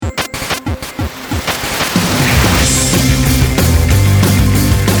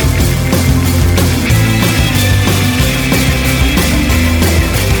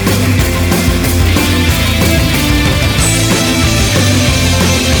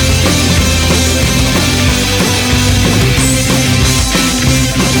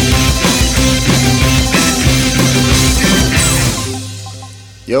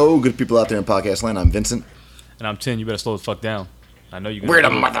Yo, good people out there in podcast land. I'm Vincent. And I'm 10. You better slow the fuck down. I know you're We're the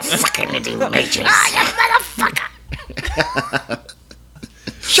motherfucking Matrix. Motherfucker.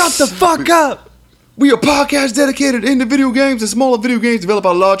 Shut the fuck up! We are podcast dedicated into video games and smaller video games developed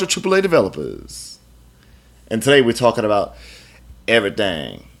by larger AAA developers. And today we're talking about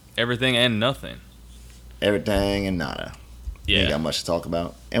everything. Everything and nothing. Everything and nada. Yeah. We ain't got much to talk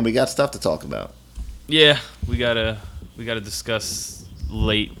about. And we got stuff to talk about. Yeah, we gotta discuss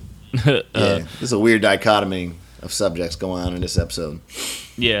late. Yeah, this is a weird dichotomy of subjects going on in this episode.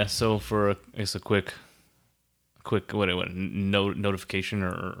 Yeah, so for a quick notification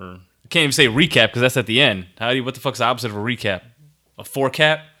or I can't even say recap because that's at the end. What the fuck's the opposite of a recap? A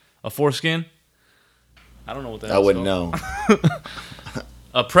forecap? A foreskin? I don't know what that is. I wouldn't know.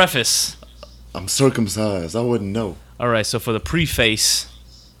 A preface. I'm circumcised. I wouldn't know. All right, so for the preface,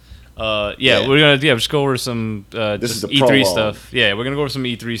 we're gonna just go over some This is the E3 prologue. stuff. Yeah, we're gonna go over some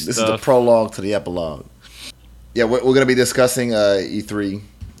E3 stuff. This is the prologue to the epilogue. Yeah, we're going to be discussing E3,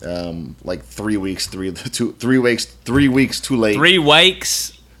 like 3 weeks, 3 weeks too late. 3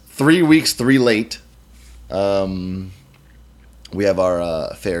 weeks. 3 weeks, 3 late. We have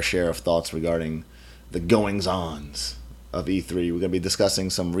our fair share of thoughts regarding the goings-ons of E3. We're going to be discussing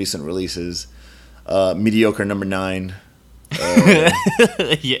some recent releases. Mediocre number 9.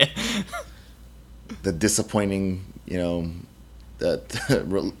 Yeah. The disappointing,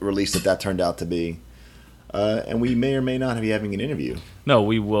 that release that turned out to be. And we may or may not be having an interview. No,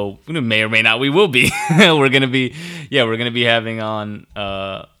 we will. May or may not. We will be. We're gonna be having on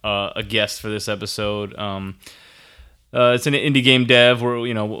a guest for this episode. It's an indie game dev.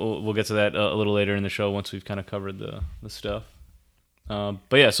 We'll get to that a little later in the show once we've kind of covered the stuff. But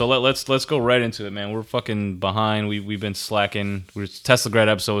yeah, so let's go right into it, man. We're fucking behind. We've been slacking. Tesla Grad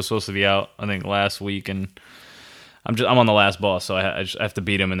episode was supposed to be out, I think, last week, and I'm on the last boss, so I have to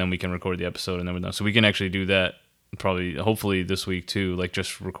beat him, and then we can record the episode, and then we're done. So we can actually do that hopefully this week too, like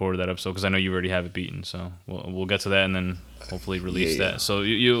just record that episode because I know you already have it beaten. So we'll get to that, and then hopefully release that. So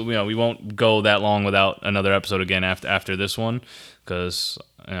we won't go that long without another episode again after this one, because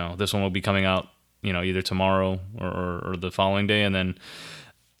this one will be coming out either tomorrow or the following day, and then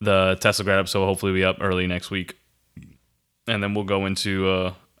the Tesla Grad episode will hopefully be up early next week, and then we'll go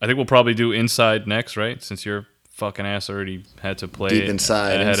into I think we'll probably do Inside next, right? Since you're fucking ass already had to play Deep it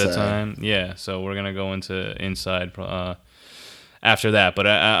Inside ahead of time. Yeah, so we're gonna go into Inside after that. But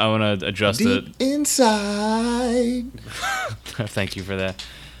I want to adjust Deep Inside. Thank you for that.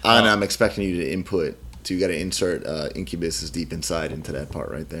 And I'm expecting you to input. So you got to insert Incubus's Deep Inside into that part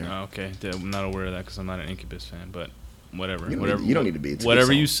right there. Oh, okay, I'm not aware of that because I'm not an Incubus fan. But whatever. You don't need to be. It's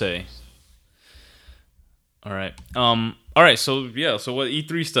whatever you say. All right. All right. So what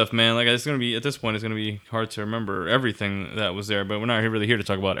E3 stuff, man? Like it's gonna be at this point, it's gonna be hard to remember everything that was there. But we're not really here to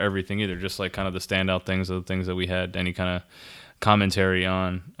talk about everything either. Just like kind of the standout things, of the things that we had any kind of commentary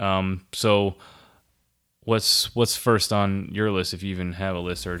on. So what's first on your list, if you even have a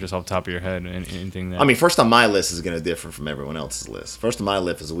list, or just off the top of your head, anything that? I mean, first on my list is going to differ from everyone else's list. First on my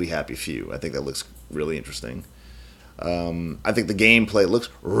list is We Happy Few. I think that looks really interesting. I think the gameplay looks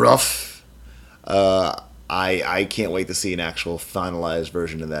rough. I can't wait to see an actual finalized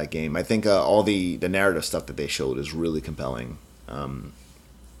version of that game. I think all the narrative stuff that they showed is really compelling.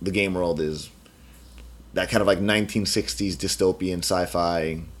 The game world is that kind of like 1960s dystopian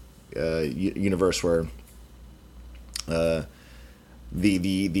sci-fi universe where the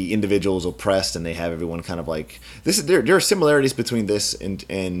individual is oppressed and they have everyone kind of like this. There are similarities between this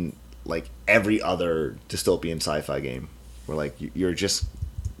and like every other dystopian sci-fi game where like you're just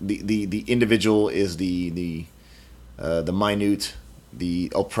the individual is the minute,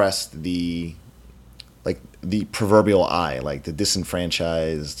 the oppressed, the proverbial I, like the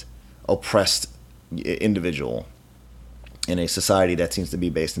disenfranchised, oppressed individual in a society that seems to be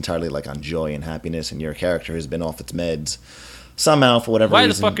based entirely like on joy and happiness, and your character has been off its meds somehow for whatever reason. Why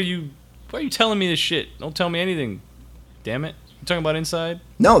the fuck why are you telling me this shit? Don't tell me anything. Damn it. You talking about Inside?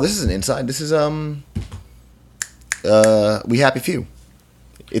 No, this isn't Inside. This is We Happy Few.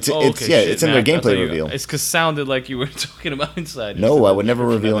 It's in their gameplay reveal. It's because sounded like you were talking about Inside. No, I would never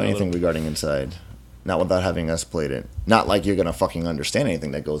reveal anything regarding Inside. Not without having us played it. Not like you're gonna fucking understand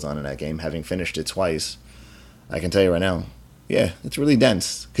anything that goes on in that game, having finished it twice. I can tell you right now. Yeah, it's really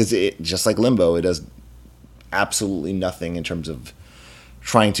dense. Because it, just like Limbo, it does absolutely nothing in terms of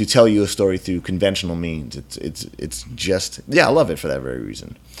trying to tell you a story through conventional means. It's just... Yeah, I love it for that very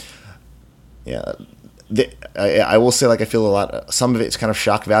reason. Yeah. I will say, like, I feel a lot... Some of it's kind of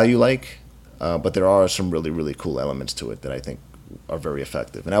shock value-like, but there are some really, really cool elements to it that I think are very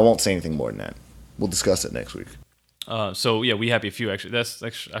effective. And I won't say anything more than that. We'll discuss it next week. So yeah, We Happy Few actually. That's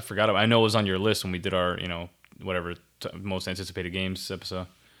actually I forgot about. I know it was on your list when we did our whatever most anticipated games episode.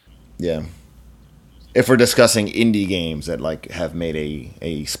 Yeah. If we're discussing indie games that like have made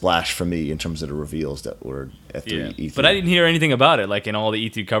a splash for me in terms of the reveals that were at E3. But I didn't hear anything about it, like in all the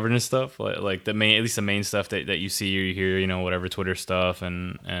E3 coverage and stuff, like the main, at least the main stuff that you see or you hear, whatever Twitter stuff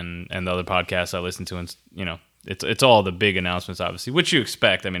and the other podcasts I listen to, and it's all the big announcements, obviously, which you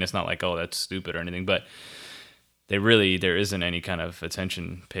expect. I mean, it's not like, oh, that's stupid or anything, but there isn't any kind of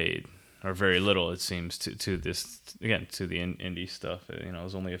attention paid, or very little, it seems, to this, again, to the indie stuff.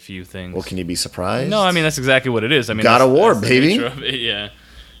 There's only a few things. Well, can you be surprised? No, I mean, that's exactly what it is. I mean, God of War, that's the baby. nature of it, yeah.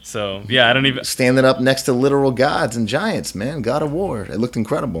 So, yeah, I don't even... Standing up next to literal gods and giants, man. God of War. It looked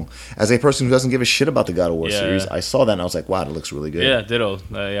incredible. As a person who doesn't give a shit about the God of War series, I saw that and I was like, wow, that looks really good. Yeah, ditto.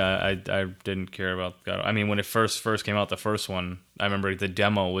 I didn't care about God of War. I mean, when it first came out, the first one, I remember the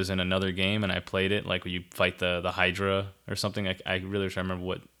demo was in another game and I played it, like when you fight the Hydra or something. I really wish I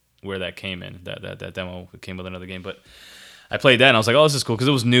remember where that came in. That demo came with another game, but I played that and I was like, oh, this is cool, because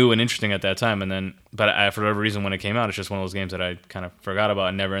it was new and interesting at that time. And then, for whatever reason, when it came out, it's just one of those games that I kind of forgot about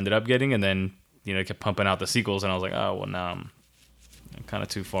and never ended up getting. And then, it kept pumping out the sequels, and I was like, oh, well, now I'm kind of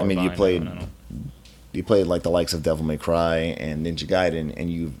too far. I mean, behind. you played like the likes of Devil May Cry and Ninja Gaiden, and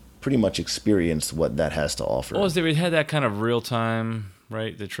you pretty much experienced what that has to offer. Well, it had that kind of real time,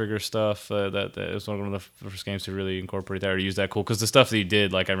 right? The trigger stuff. That was one of the first games to really incorporate that or use that cool. Because the stuff that he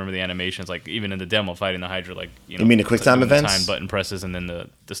did, like I remember the animations, like even in the demo fighting the Hydra, like you mean the quick time events, time button presses, and then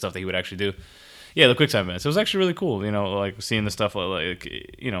the stuff that he would actually do. Yeah, the quick time events. It was actually really cool. Like seeing the stuff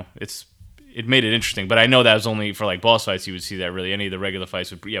it made it interesting. But I know that was only for like boss fights. You would see that really. Any of the regular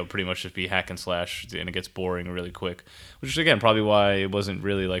fights would pretty much just be hack and slash, and it gets boring really quick. Which is again probably why it wasn't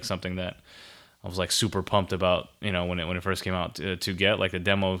really like something that I was like super pumped about, when it first came out to get. Like the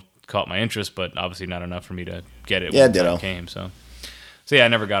demo caught my interest, but obviously not enough for me to get it when it came. So yeah, I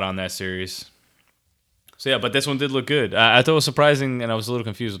never got on that series. So yeah, but this one did look good. I thought it was surprising, and I was a little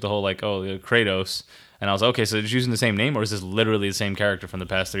confused with the whole like, oh, Kratos, and I was like, okay, so it's using the same name, or is this literally the same character from the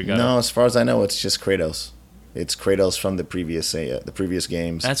past three? No, as far as I know, it's just Kratos. It's Kratos from the previous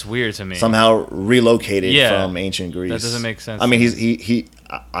games. That's weird to me. Somehow relocated from ancient Greece. That doesn't make sense. I mean,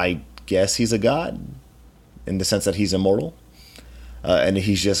 I guess he's a god in the sense that he's immortal, and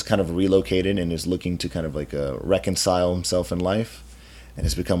he's just kind of relocated and is looking to kind of like reconcile himself in life, and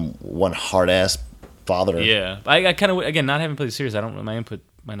has become one hard ass father. Yeah, I kind of, again, not having played the series, my input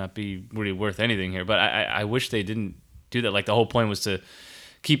might not be really worth anything here, but I wish they didn't do that. Like the whole point was to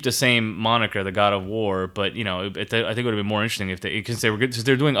keep the same moniker, the God of War, but I think it would have been more interesting if because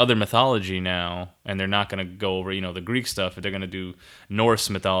they're doing other mythology now, and they're not going to go over the Greek stuff. If they're going to do Norse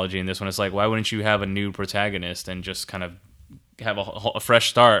mythology in this one, it's like, why wouldn't you have a new protagonist and just kind of have a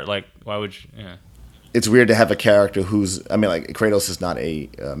fresh start? Like, why would you? Yeah. It's weird to have a character like Kratos is not a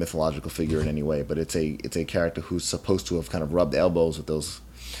mythological figure in any way, but it's a character who's supposed to have kind of rubbed elbows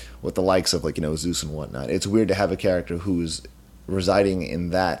with the likes of Zeus and whatnot. It's weird to have a character who's residing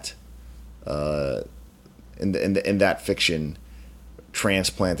in that in that fiction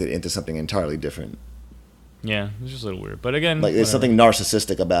transplanted into something entirely different. Yeah, it's just a little weird, but again, like there's something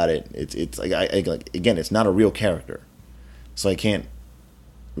narcissistic about it. It's like again, it's not a real character, so I can't.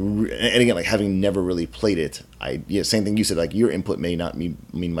 And again, like having never really played it, same thing you said. Like your input may not mean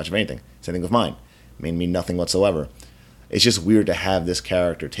much of anything. Same thing with mine, may mean nothing whatsoever. It's just weird to have this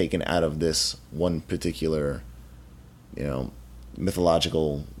character taken out of this one particular,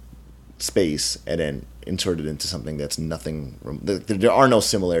 mythological space and then inserted into something that's nothing. There are no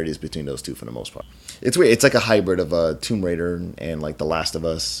similarities between those two for the most part. It's weird. It's like a hybrid of Tomb Raider and like The Last of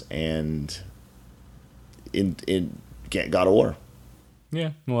Us and in God of War.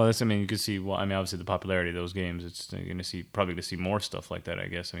 Yeah, well, you could see. Well, obviously the popularity of those games. It's probably going to see more stuff like that. I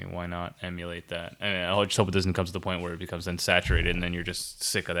guess. Why not emulate that? I just hope it doesn't come to the point where it becomes then saturated, and then you're just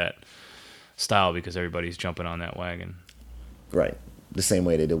sick of that style because everybody's jumping on that wagon. Right. The same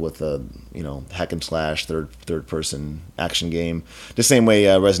way they did with hack and slash third person action game. The same way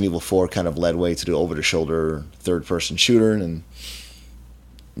Resident Evil 4 kind of led way to the over the shoulder third person shooter, and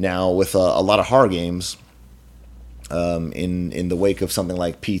now with a lot of horror games. In the wake of something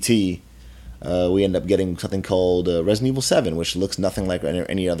like PT, we end up getting something called Resident Evil 7, which looks nothing like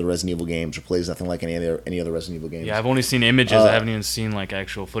any other Resident Evil games, or plays nothing like any other Resident Evil games. Yeah, I've only seen images. I haven't even seen like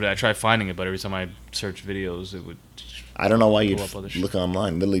actual footage. I tried finding it, but every time I search videos, it would. I don't know why you'd look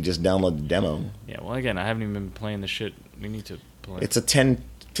online. Literally, just download the demo. Yeah, well, again, I haven't even been playing the shit. We need to play. It's a 10-minute,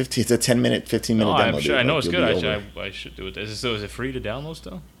 15-minute demo. I'm sure. I know it's good. I should do it. Is it free to download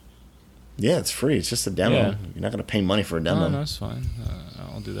still? Yeah, it's free. It's just a demo. Yeah. You're not going to pay money for a demo. No, that's fine.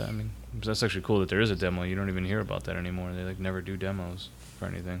 I'll do that. That's actually cool that there is a demo. You don't even hear about that anymore. They like never do demos for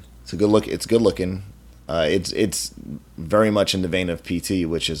anything. It's a good look. It's good looking. It's very much in the vein of PT,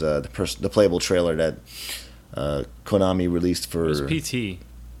 which is the playable trailer that Konami released for. What is PT?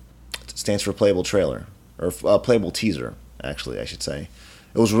 It stands for playable trailer or playable teaser. Actually, I should say,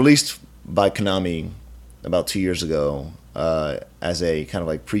 it was released by Konami about 2 years ago as a kind of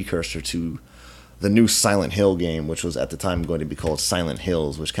like precursor to the new Silent Hill game, which was at the time going to be called Silent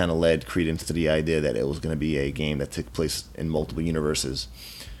Hills, which kind of led credence to the idea that it was going to be a game that took place in multiple universes.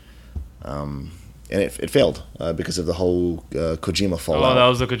 And it failed because of the whole Kojima fallout. Oh, that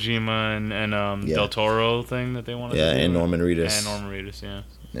was the Kojima and Del Toro thing that they wanted to do. Yeah, and Norman Reedus. And Norman Reedus, yeah.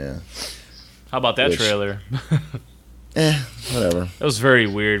 Yeah. How about that trailer? Whatever. That was very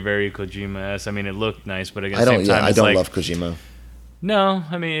weird, very Kojima-esque. I mean, it looked nice, but at the same time, I don't love Kojima. No,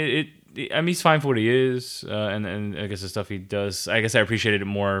 I mean, he's fine for what he is, and I guess the stuff he does. I guess I appreciated it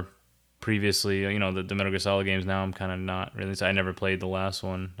more previously. You know, the Metal Gear Solid games. Now I'm kind of not really. I never played the last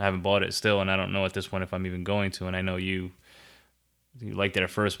one. I haven't bought it still, and I don't know at this point if I'm even going to. And I know you liked it at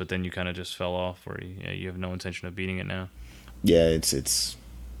first, but then you kind of just fell off, or you have no intention of beating it now. Yeah, it's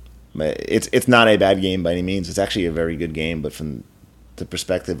not a bad game by any means. It's actually a very good game, but from the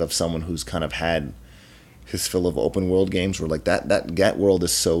perspective of someone who's kind of had his fill of open world games, where like that world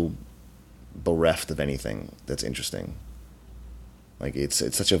is so bereft of anything that's interesting. Like it's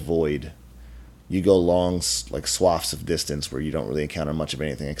such a void. You go long like swaths of distance where you don't really encounter much of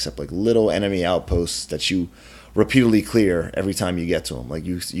anything except like little enemy outposts that you repeatedly clear every time you get to them. Like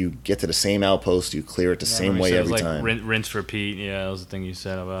you get to the same outpost, you clear it the same way every time. Rinse, repeat. Yeah, that was the thing you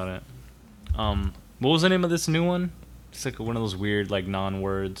said about it. What was the name of this new one? It's like one of those weird like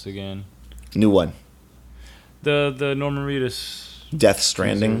non-words again. New one. The Norman Reedus. Death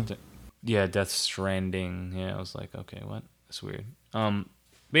Stranding. Yeah, Death Stranding. Yeah, I was like, okay, what? That's weird.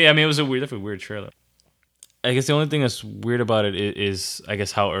 But yeah, I mean, it was definitely a weird trailer. I guess the only thing that's weird about it is I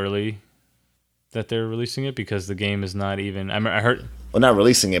guess how early that they're releasing it, because the game is not even. I heard. Well, not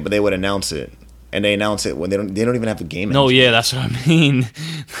releasing it, but they would announce it, and they announce it when they don't even have a game. No, engine. Yeah, that's what I mean.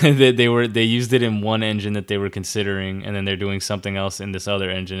 they used it in one engine that they were considering, and then they're doing something else in this other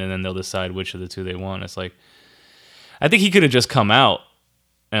engine, and then they'll decide which of the two they want. It's like, I think he could have just come out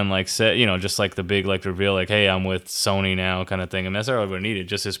and like said, just like the big like reveal, like, hey, I'm with Sony now, kind of thing. And that's all I would have needed.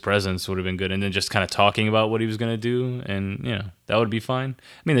 Just his presence would have been good, and then just kind of talking about what he was gonna do, and that would be fine.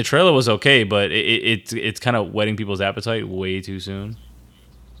 I mean, the trailer was okay, but it's kind of whetting people's appetite way too soon.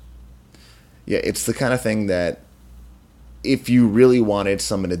 Yeah, it's the kind of thing that if you really wanted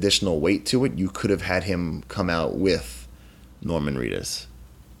some additional weight to it, you could have had him come out with Norman Reedus.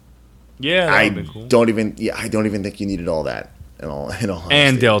 Yeah, that would have been cool. I don't even think you needed all that. In all honesty.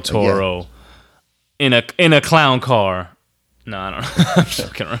 And Del Toro in a clown car. No, I don't know. I'm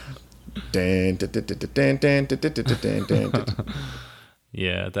joking around.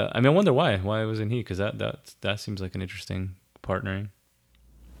 Yeah, I wonder why. Why wasn't he? Because that seems like an interesting partnering.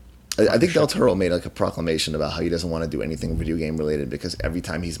 I think Del Toro made like a proclamation about how he doesn't want to do anything video game related because every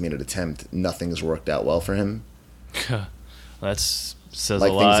time he's made an attempt, nothing's worked out well for him. That says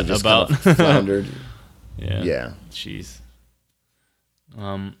like a lot things about kind of floundered. Yeah. Jeez.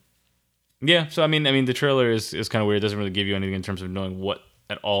 Yeah. So I mean, the trailer is kind of weird. It doesn't really give you anything in terms of knowing what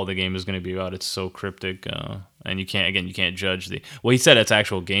at all the game is going to be about. It's so cryptic, and you can't judge the. Well, he said it's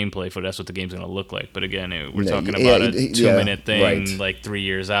actual gameplay for that's what the game's going to look like. But again, we're talking about a 2-minute thing, right. Like 3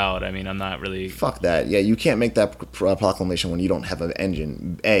 years out. I mean, I'm not really. Fuck that. Yeah, you can't make that proclamation when you don't have an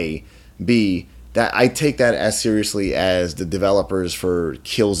engine. A, B. That I take that as seriously as the developers for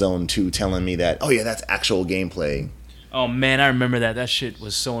Killzone 2 telling me that, oh yeah, that's actual gameplay. Oh man, I remember that. That shit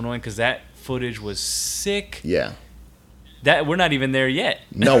was so annoying because that footage was sick. Yeah. That we're not even there yet.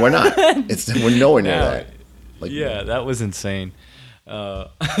 No, we're not. We're nowhere near that. Like, yeah, that was insane. Man,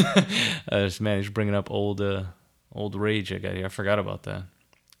 he's bringing up old rage I got here. I forgot about that.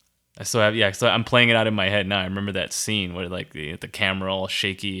 I still have So I'm playing it out in my head now. I remember that scene where like the camera all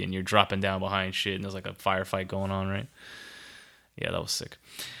shaky and you're dropping down behind shit and there's like a firefight going on, right? Yeah, that was sick.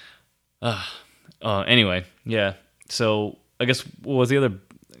 Anyway, yeah. So I guess what was the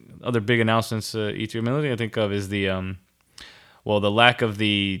other big announcements E3? I mean, the only thing I think of is the lack of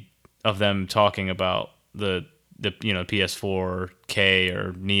them talking about the PS4K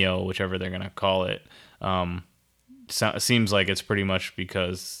or Neo, whichever they're gonna call it. Seems like it's pretty much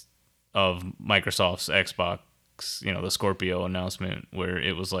because of Microsoft's Xbox, the Scorpio announcement, where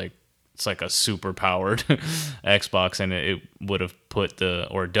it was like it's like a super powered Xbox, and it would have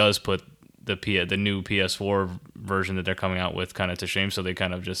does put the new PS4 version that they're coming out with kind of to shame. So they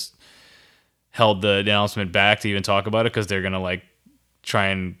kind of just held the announcement back to even talk about it because they're gonna like try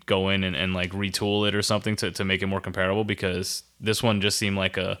and go in and like retool it or something to make it more comparable, because this one just seemed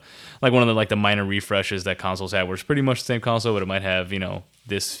like one of the like the minor refreshes that consoles have, where it's pretty much the same console, but it might have, you know,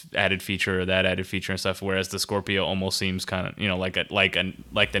 this added feature or that added feature and stuff. Whereas the Scorpio almost seems kind of, you know, like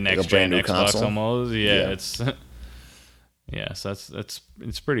the next gen brand new Xbox console? almost. Yeah, it's yeah, so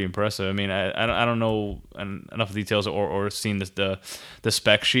it's pretty impressive. I mean, I don't know enough details or seen the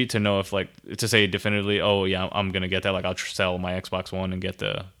spec sheet to know if, like, to say definitively, oh yeah, I'm gonna get that. Like, I'll sell my Xbox One and get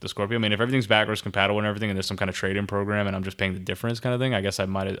the Scorpio. I mean, if everything's backwards compatible and everything, and there's some kind of trade-in program, and I'm just paying the difference kind of thing, I guess I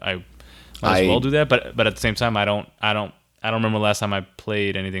might as well do that. But at the same time, I don't remember the last time I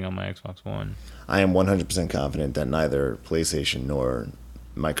played anything on my Xbox One. I am 100% confident that neither PlayStation nor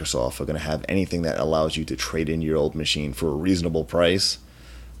Microsoft are going to have anything that allows you to trade in your old machine for a reasonable price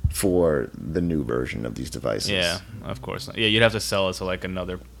for the new version of these devices. Yeah, of course. Yeah, you'd have to sell it to like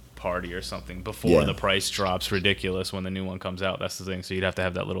another party or something before the price drops ridiculous when the new one comes out. That's the thing. So you'd have to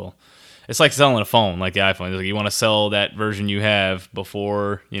have that little... It's like selling a phone, like the iPhone. It's like you want to sell that version you have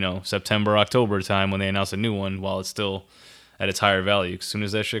before, you know, September, October time when they announce a new one while it's still at its higher value. As soon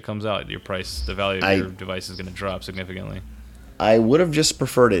as that shit comes out, your price, the value of your device is going to drop significantly. I would have just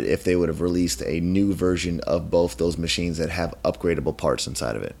preferred it if they would have released a new version of both those machines that have upgradable parts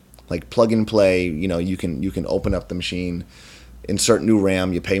inside of it. Like plug and play, you know, you can open up the machine, insert new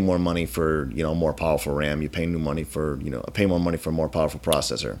RAM, you pay more money for, you know, more powerful RAM, you pay more money for a more powerful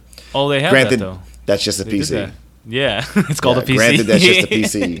processor. Oh, they have Granted, that though. That's just a They did PC. that. Yeah, it's called a PC. Granted, that's just a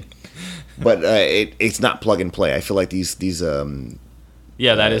PC. But it's not plug and play. I feel like these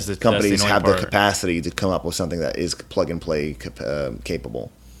yeah, that is companies that's the have part. the capacity to come up with something that is plug and play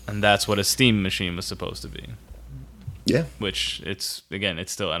capable. And that's what a Steam machine was supposed to be. Yeah. Which I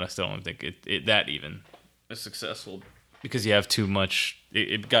still don't think it that even is successful, because you have too much.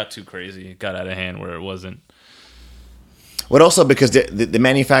 It got too crazy. It got out of hand where it wasn't. But also because the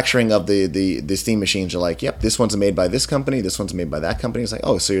manufacturing of the Steam machines are like, yep, this one's made by this company, this one's made by that company. It's like,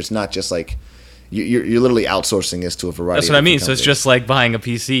 oh, so it's not just like you're literally outsourcing this to a variety. That's what I mean. So companies. it's just like buying a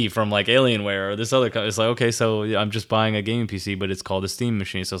PC from like Alienware or this other company. It's like, okay, so I'm just buying a gaming PC, but it's called a Steam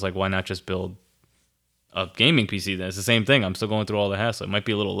machine. So it's like, why not just build a gaming PC then? It's the same thing. I'm still going through all the hassle. It might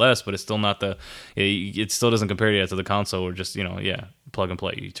be a little less, but it's still not it still doesn't compare yet to the console, or just, you know, plug and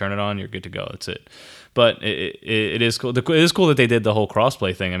play. You turn it on, you're good to go. That's it. But it is cool. It is cool that they did the whole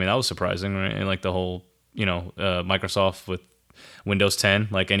crossplay thing. I mean, that was surprising, right? And like the whole, you know, Microsoft with Windows 10,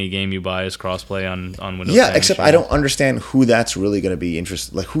 like any game you buy is crossplay on Windows 10. Yeah, except I don't understand who that's really going to be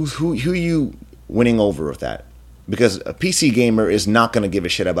interested. Like who you winning over with that? Because a PC gamer is not going to give a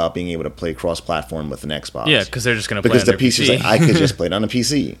shit about being able to play cross-platform with an Xbox. Yeah, because they're just going to play because on the PC is like, I could just play it on a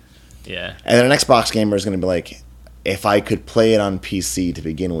PC. Yeah. And then an Xbox gamer is going to be like, if I could play it on PC to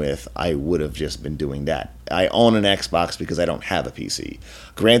begin with, I would have just been doing that. I own an Xbox because I don't have a PC.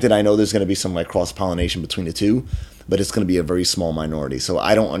 Granted, I know there's going to be some like cross-pollination between the two, but it's going to be a very small minority. So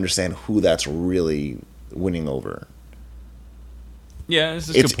I don't understand who that's really winning over. Yeah, this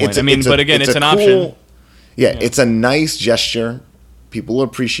is a good point. I mean, but again, it's an option. Yeah, it's a nice gesture. People will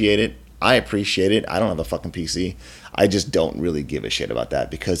appreciate it. I appreciate it. I don't have a fucking PC. I just don't really give a shit about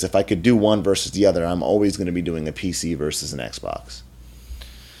that, because if I could do one versus the other, I'm always going to be doing a PC versus an Xbox.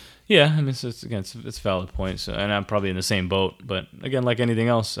 Yeah, I mean, it's a valid point. So, and I'm probably in the same boat. But again, like anything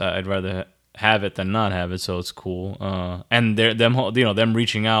else, I'd rather have it than not have it. So it's cool. And them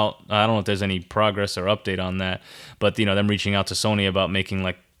reaching out. I don't know if there's any progress or update on that, but you know, them reaching out to Sony about making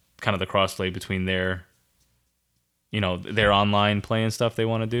like kind of the crossplay between their, you know, their online play and stuff they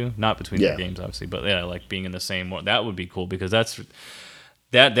want to do, not between their games obviously, but yeah, like being in the same one. That would be cool, because that's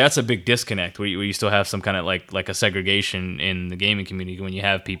a big disconnect where you still have some kind of like a segregation in the gaming community when you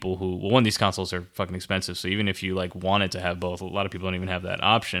have people who, well, one, these consoles are fucking expensive, so even if you like wanted to have both, a lot of people don't even have that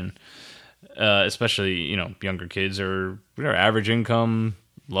option, especially, you know, younger kids or whatever, average income,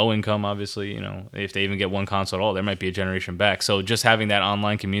 low income, obviously, you know, if they even get one console at all, there might be a generation back. So just having that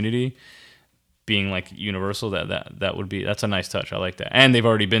online community being like universal, that's a nice touch. I like that. And they've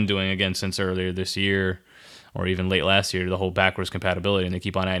already been doing, again, since earlier this year or even late last year, the whole backwards compatibility, and they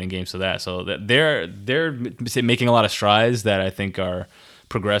keep on adding games to that. So that they're making a lot of strides that I think are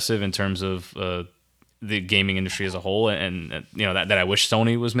progressive in terms of the gaming industry as a whole, and you know, that I wish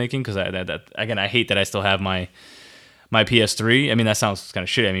Sony was making, because again, I hate that I still have my PS3. I mean, that sounds kind of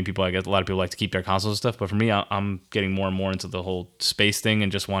shitty. I mean, a lot of people like to keep their consoles and stuff, but for me, I'm getting more and more into the whole space thing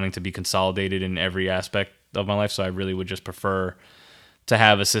and just wanting to be consolidated in every aspect of my life. So I really would just prefer to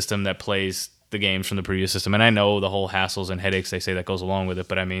have a system that plays the games from the previous system. And I know the whole hassles and headaches they say that goes along with it,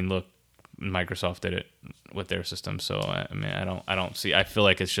 but I mean, look, Microsoft did it with their system. So I mean, I don't see. I feel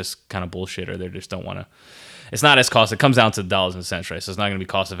like it's just kind of bullshit, or they just don't want to. it's not as cost. It comes down to dollars and cents, right? So it's not going to be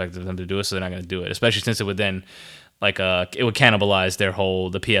cost effective for them to do it. So they're not going to do it, especially since it would then it would cannibalize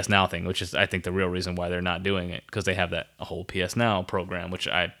the PS Now thing, which is I think the real reason why they're not doing it, because they have that whole PS Now program, which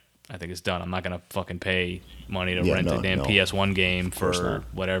I think is done. I'm not gonna fucking pay money to rent a damn PS1 game for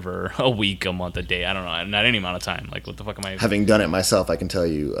whatever, a week, a month, a day. I don't know, not any amount of time. Like, what the fuck am I? Having done it myself, I can tell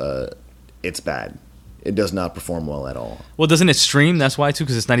you, it's bad. It does not perform well at all. Well, doesn't it stream? That's why too,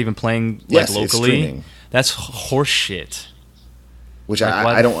 because it's not even playing locally. It's streaming. That's horse shit. Which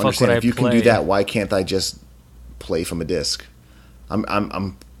I don't understand. If you can do that, why can't I just play from a disc?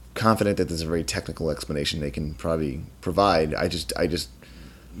 I'm confident that there's a very technical explanation they can probably provide. I just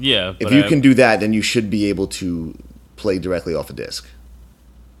yeah. If you can do that, then you should be able to play directly off a disc.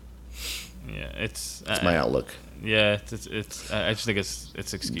 Yeah, it's my outlook. Yeah, it's I just think it's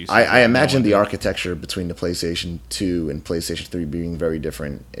excuses. I imagine the architecture between the PlayStation 2 and PlayStation 3 being very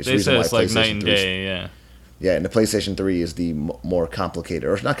different. They say it's like night and day, yeah. Yeah, and the PlayStation 3 is the more complicated,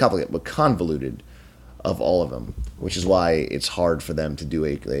 or not complicated, but convoluted of all of them, which is why it's hard for them to do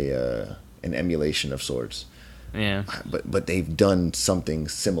an emulation of sorts. Yeah. But they've done something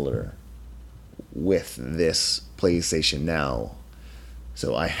similar with this PlayStation Now.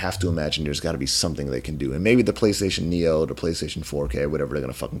 So I have to imagine there's got to be something they can do. And maybe the PlayStation Neo, the PlayStation 4K, whatever they're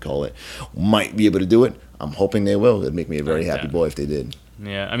going to fucking call it, might be able to do it. I'm hoping they will. It'd make me a very happy boy if they did.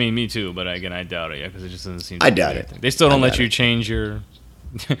 Yeah, I mean, me too, but again, I doubt it, yeah, because it just doesn't seem I doubt it. They still don't let you change your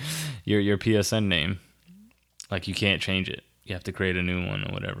your PSN name. Like, you can't change it. You have to create a new one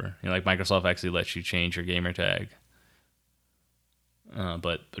or whatever. You know, like, Microsoft actually lets you change your gamer tag.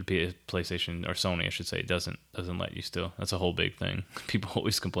 But PlayStation, or Sony, I should say, doesn't let you still. That's a whole big thing. People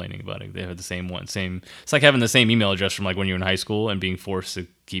always complaining about it. They have the same one. It's like having the same email address from like when you were in high school and being forced to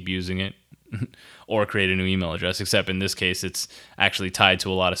keep using it or create a new email address, except in this case it's actually tied to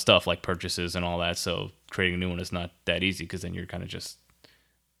a lot of stuff like purchases and all that. So creating a new one is not that easy, because then you're kind of just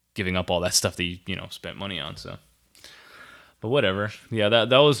giving up all that stuff that you spent money on. So, but whatever. Yeah,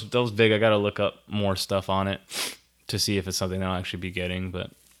 that was big. I got to look up more stuff on it to see if it's something I'll actually be getting,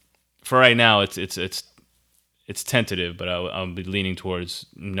 but for right now, it's tentative. But I'll be leaning towards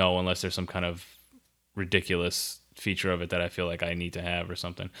no, unless there's some kind of ridiculous feature of it that I feel like I need to have or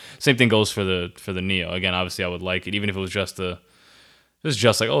something. Same thing goes for the Neo. Again, obviously, I would like it, even if it was just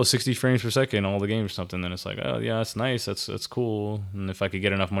like 60 frames per second all the games or something. Then it's like, oh yeah, that's nice, that's cool. And if I could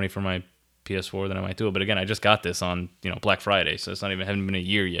get enough money for my PS4, then I might do it. But again, I just got this on Black Friday, so it's haven't been a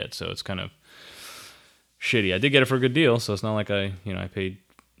year yet, so it's kind of shitty. I did get it for a good deal, so it's not like I paid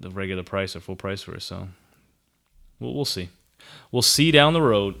the regular price or full price for it. So we'll see. We'll see down the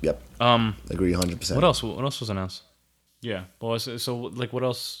road. Yep. Agree 100%. What else? What else was announced? Yeah. Well, so like, what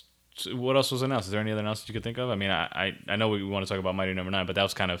else? What else was announced? Is there any other announcements you could think of? I mean, I know we want to talk about Mighty Number 9, but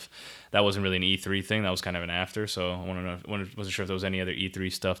that wasn't really an E3 thing. That was kind of an after. So I wasn't sure if there was any other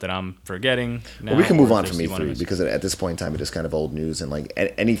E3 stuff that I'm forgetting. Now, well, we can move on from E3 because at this point in time, it is kind of old news, and like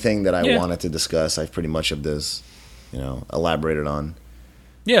anything that I wanted to discuss, I've pretty much elaborated on.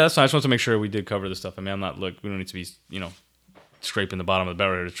 Yeah, that's fine. I just want to make sure we did cover the stuff. I mean, we don't need to be scraping the bottom of the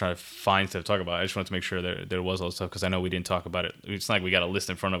barrel to try to find stuff to talk about. I just wanted to make sure there was all this stuff, because I know we didn't talk about it. It's not like we got a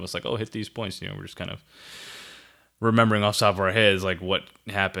list in front of us like, oh, hit these points. We're just kind of remembering off the top of our heads like what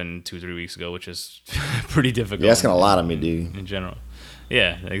happened 2-3 weeks ago, which is pretty difficult. You're asking a lot of me, dude. In general.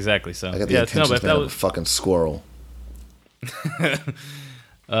 Yeah, exactly. So I got the attention span of a fucking squirrel. Let's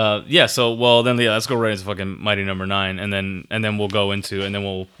go right into fucking Mighty Number 9, and then we'll go into, and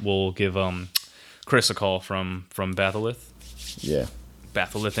then we'll give Chris a call from Batholith. Yeah,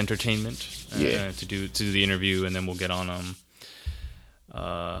 Batholith Entertainment. To do the interview, and then we'll get on.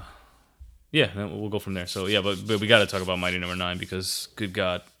 Then we'll go from there. So yeah, but we got to talk about Mighty Number 9, because good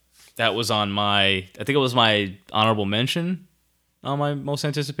God, that was on I think it was my honorable mention on my most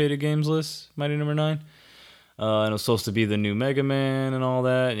anticipated games list. Mighty Number 9. And it was supposed to be the new Mega Man and all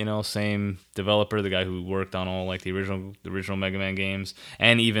that, same developer, the guy who worked on all like the original Mega Man games,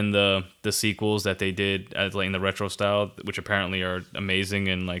 and even the sequels that they did like in the retro style, which apparently are amazing,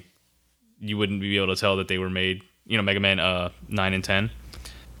 and like you wouldn't be able to tell that they were made, Mega Man 9 and 10.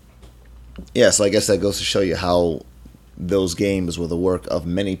 Yeah, so I guess that goes to show you how those games were the work of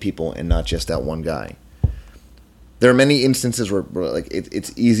many people and not just that one guy. There are many instances where like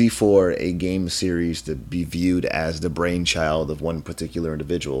it's easy for a game series to be viewed as the brainchild of one particular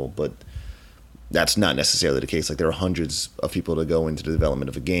individual, but that's not necessarily the case. Like, there are hundreds of people that go into the development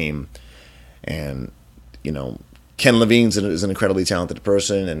of a game, and Ken Levine is an incredibly talented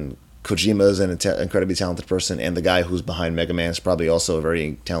person, and Kojima is an incredibly talented person, and the guy who's behind Mega Man is probably also a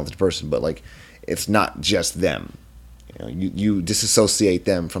very talented person. But like, it's not just them. You disassociate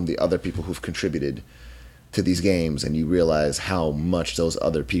them from the other people who've contributed to these games, and you realize how much those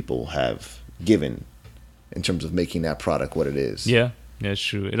other people have given in terms of making that product what it is. Yeah, it's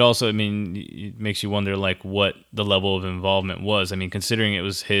true. It also, I mean, it makes you wonder like what the level of involvement was. I mean, considering it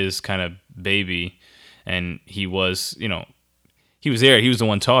was his kind of baby, and he was, you know, he was there. He was the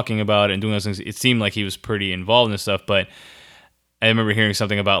one talking about it and doing those things. It seemed like he was pretty involved in stuff, but I remember hearing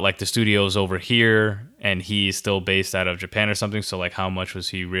something about like the studios over here, and he's still based out of Japan or something. So like, how much was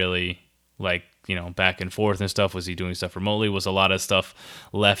he really like, you know, back and forth and stuff? Was he doing stuff remotely? Was a lot of stuff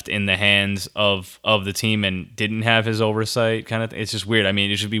left in the hands of the team and didn't have his oversight kind of thing? It's just weird. I mean,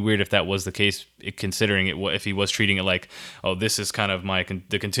 it should be weird if that was the case, considering it, if he was treating it like, oh, this is kind of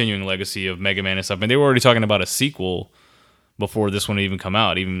the continuing legacy of Mega Man and stuff. And they were already talking about a sequel before this one even come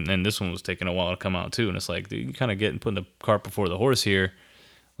out. And this one was taking a while to come out too. And it's like, dude, you kind of putting the cart before the horse here.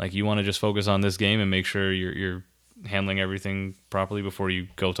 Like, you want to just focus on this game and make sure you're handling everything properly before you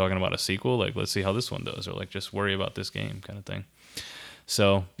go talking about a sequel. Like, let's see how this one does, or like, just worry about this game kind of thing.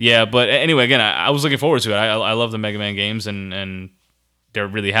 So yeah, but anyway, again, I was looking forward to it. I love the Mega Man games, and there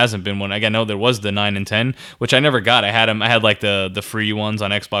really hasn't been one. Again, I know there was the 9 and 10, which I never got. I had like the free ones on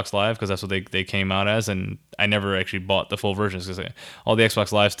Xbox Live because that's what they came out as, and I never actually bought the full versions because all the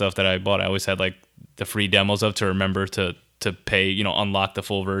Xbox Live stuff that I bought, I always had like the free demos of to remember to pay, you know, unlock the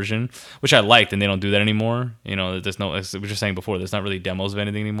full version, which I liked, and they don't do that anymore. You know, there's no, as we were just saying before, there's not really demos of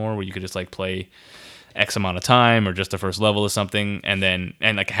anything anymore where you could just like play X amount of time or just the first level of something and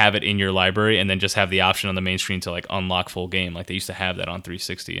like have it in your library and then just have the option on the main screen to like unlock full game. Like they used to have that on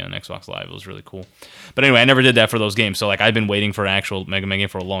 360 and Xbox Live. It was really cool. But anyway, I never did that for those games. So like I've been waiting for an actual Mega Man game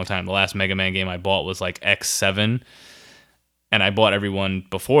for a long time. The last Mega Man game I bought was like X7. And I bought everyone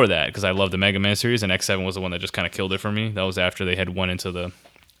before that because I love the Mega Man series, and X7 was the one that just kind of killed it for me. That was after they had went into the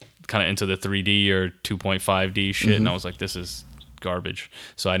 3D or 2.5D shit, and I was like, this is garbage.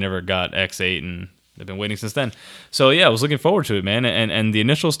 So I never got X8, and I've been waiting since then. So yeah, I was looking forward to it, man. And the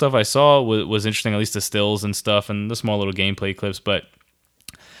initial stuff I saw was interesting, at least the stills and stuff and the small little gameplay clips. But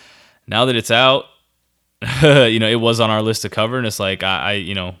now that it's out, you know, it was on our list to cover, and it's like I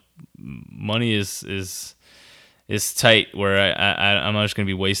you know, money is tight, where I'm not just going to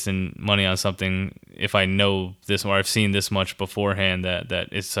be wasting money on something if I know this or I've seen this much beforehand that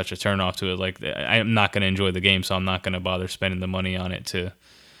it's such a turnoff to it. Like, I'm not going to enjoy the game, so I'm not going to bother spending the money on it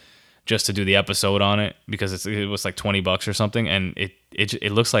just to do the episode on it, because it was like $20 or something, and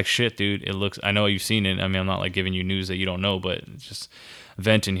it looks like shit, dude. It looks, I know you've seen it. I mean, I'm not like giving you news that you don't know, but it's just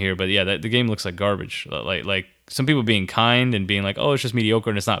venting here. But yeah, the game looks like garbage. Like some people being kind and being like, oh, it's just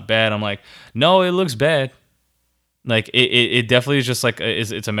mediocre and it's not bad. I'm like, no, it looks bad. Like it definitely is just like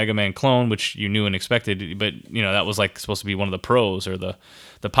it's a Mega Man clone, which you knew and expected, but you know that was like supposed to be one of the pros or the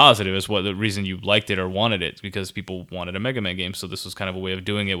positive is what the reason you liked it or wanted it, because people wanted a Mega Man game. So this was kind of a way of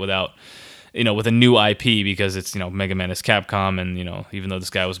doing it without, you know, with a new IP, because it's, you know, Mega Man is Capcom, and you know, even though this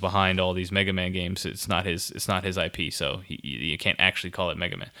guy was behind all these Mega Man games, it's not his IP, so you can't actually call it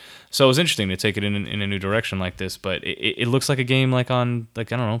Mega Man. So it was interesting to take it in a new direction like this, but it looks like a game like on,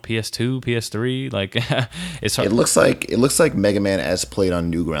 like, I don't know, PS2, PS3, like it's hard. It looks like Mega Man as played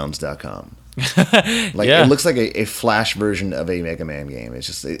on Newgrounds.com. Like, yeah. It looks like a Flash version of a Mega Man game. It's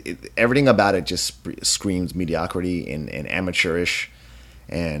just everything about it just screams mediocrity and amateurish,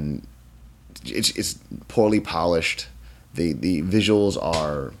 and it's poorly polished. The visuals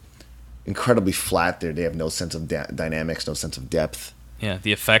are incredibly flat. They have no sense of dynamics, no sense of depth. Yeah,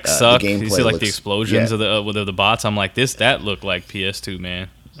 the effects suck. You see like the explosions yeah. of the bots. I'm like, that looked like PS2, man.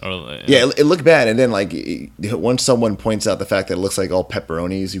 Or, yeah, it looked bad, and then like once someone points out the fact that it looks like all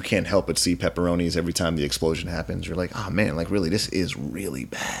pepperonis, you can't help but see pepperonis every time the explosion happens. You're like, oh man, like really, this is really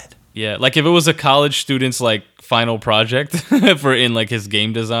bad. Yeah, like if it was a college student's like final project for in like his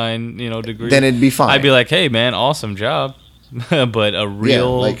game design, you know, degree, then it'd be fine. I'd be like, hey man, awesome job. But a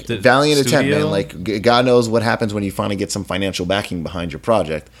real valiant attempt, studio? man. Like, God knows what happens when you finally get some financial backing behind your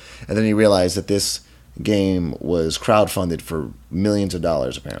project, and then you realize that this game was crowdfunded for millions of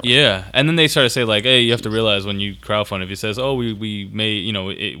dollars, apparently. Yeah, and then they started to say like, hey, you have to realize when you crowdfund, if it says, oh, we made, you know,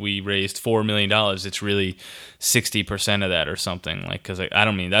 we raised $4 million, it's really 60% of that or something. Like, because I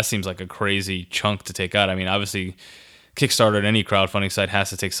don't mean, that seems like a crazy chunk to take out. I mean, obviously, Kickstarter and any crowdfunding site has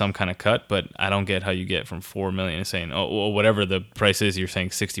to take some kind of cut, but I don't get how you get from $4 million and saying, oh, well, whatever the price is, you're saying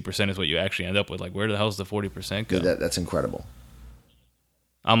 60% is what you actually end up with. Like, where the hell's the 40% go? Yeah, that's incredible.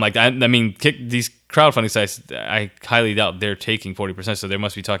 I'm like, I mean, these crowdfunding sites, I highly doubt they're taking 40%, so they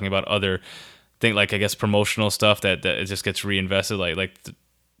must be talking about other things, like, I guess, promotional stuff that it just gets reinvested. Like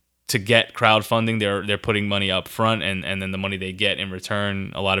to get crowdfunding, they're putting money up front, and then the money they get in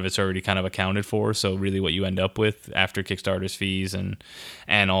return, a lot of it's already kind of accounted for. So really what you end up with after Kickstarter's fees and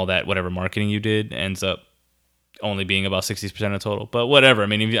all that, whatever marketing you did, ends up only being about 60% of total. But whatever. I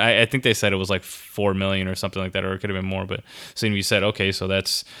mean, I think they said it was like 4 million or something like that, or it could have been more. But so you said, okay, so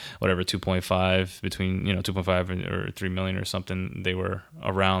that's whatever 2.5 between 2.5 or 3 million or something they were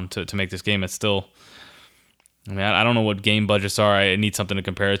around to make this game. It's still. I mean, I don't know what game budgets are. I need something to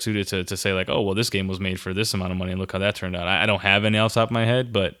compare it to say like, oh, well, this game was made for this amount of money, and look how that turned out. I don't have any off the top of my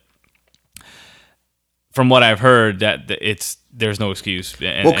head, but from what I've heard, that there's no excuse.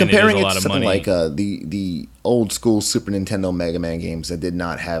 And comparing and it to something like the old school Super Nintendo Mega Man games that did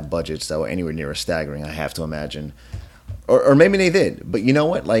not have budgets that were anywhere near as staggering, I have to imagine. Or maybe they did, but you know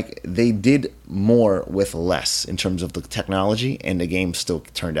what? Like, they did more with less in terms of the technology, and the game still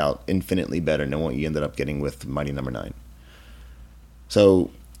turned out infinitely better than what you ended up getting with Mighty Number 9.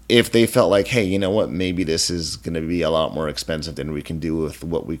 So if they felt like, hey, you know what? Maybe this is going to be a lot more expensive than we can do with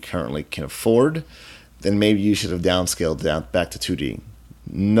what we currently can afford, then maybe you should have downscaled down back to 2D.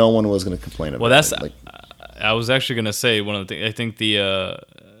 No one was going to complain about it. Like, I was actually going to say one of the things. I think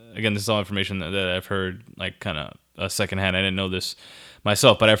again, this is all information that I've heard, like, kind of secondhand. I didn't know this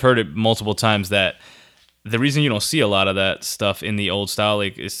myself, but I've heard it multiple times that the reason you don't see a lot of that stuff in the old style,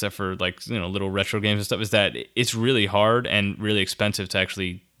 like, except for like little retro games and stuff, is that it's really hard and really expensive to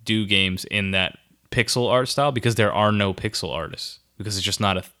actually do games in that pixel art style, because there are no pixel artists, because it's just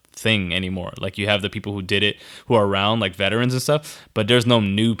not a thing anymore. Like, you have the people who did it who are around, like veterans and stuff, but there's no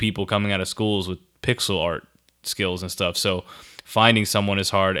new people coming out of schools with pixel art skills and stuff. So finding someone is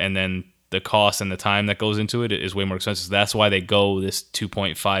hard, and then the cost and the time that goes into it is way more expensive. That's why they go this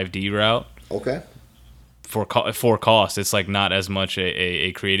 2.5D route. Okay. For cost, it's like not as much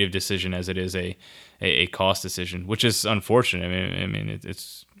a creative decision as it is a cost decision, which is unfortunate. I mean,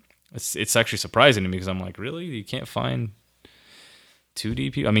 it's actually surprising to me, because I'm like, really, you can't find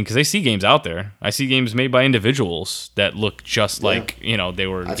 2D people? I mean, because I see games out there. I see games made by individuals that look just like they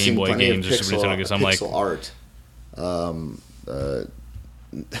were Game Boy games or something. I'm like, pixel art.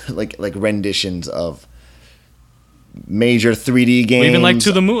 Like renditions of major 3D games. Well, even like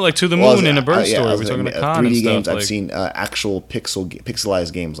To the Moon in A Bird Story. We're talking about 3D games. Like, I've seen actual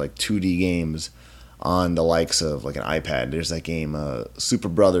pixelized games, like 2D games, on the likes of like an iPad. There's that game, Super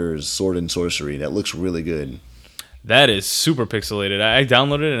Brothers Sword and Sorcery, that looks really good. That is super pixelated. I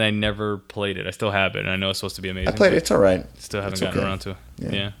downloaded it and I never played it. I still have it, and I know it's supposed to be amazing. I played it. It's all right. Still haven't gotten around to it.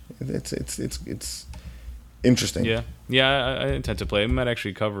 Yeah. It's interesting. Yeah, I intend to play it. I might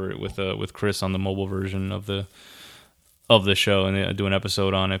actually cover it with Chris on the mobile version of the show, and do an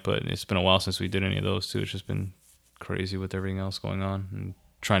episode on it. But it's been a while since we did any of those too. It's just been crazy with everything else going on, and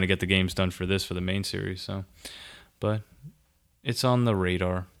trying to get the games done for the main series. So, but it's on the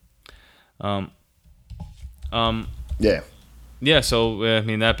radar. Yeah. So I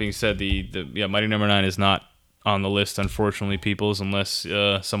mean, that being said, the Mighty Number 9 is not on the list, unfortunately, peoples, unless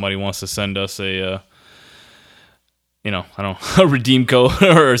somebody wants to send us a a redeem code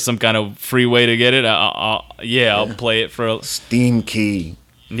or some kind of free way to get it. I'll play it for Steam Key.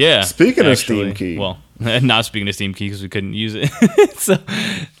 Yeah. Speaking of Steam Key. Well, not speaking of Steam Key, because we couldn't use it.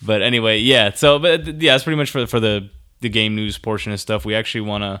 But anyway, yeah. So, but yeah, that's pretty much for the game news portion of stuff. We actually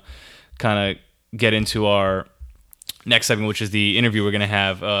want to kind of get into our next segment, which is the interview we're going to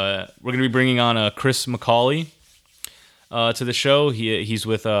have. We're going to be bringing on Chris McCauley to the show. He's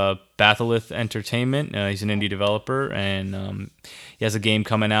with Batholith Entertainment. He's an indie developer, and he has a game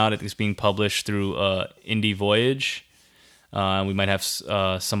coming out. It's being published through Indie Voyage. We might have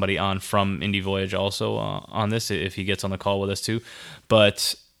somebody on from Indie Voyage also on this, if he gets on the call with us too.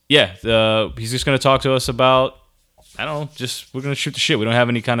 But yeah, he's just going to talk to us about, I don't know, we're going to shoot the shit. We don't have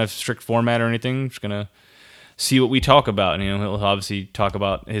any kind of strict format or anything. We're just going to see what we talk about. And, he'll obviously talk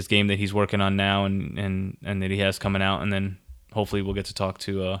about his game that he's working on now and that he has coming out, and then hopefully we'll get to talk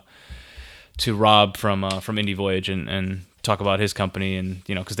to Rob from Indie Voyage and talk about his company, and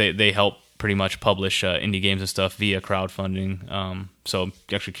because they help pretty much publish indie games and stuff via crowdfunding. So I'm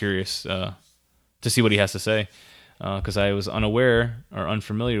actually curious to see what he has to say, because I was unaware or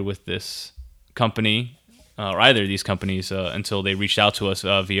unfamiliar with this company or either of these companies until they reached out to us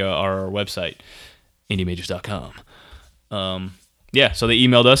via our website, indiemajors.com. Yeah, so they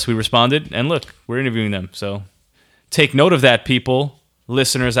emailed us, we responded, and look, we're interviewing them. So take note of that, people,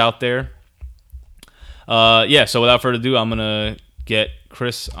 listeners out there. So without further ado, I'm going to get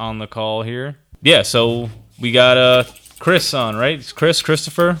Chris on the call here. Yeah, so we got Chris on, right? It's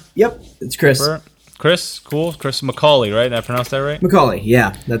Christopher? Yep, it's Chris. Chris, cool. Chris McCauley, right? Did I pronounce that right? McCauley,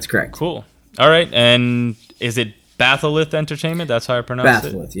 yeah, that's correct. Cool. All right, and is it Batholith Entertainment? That's how I pronounce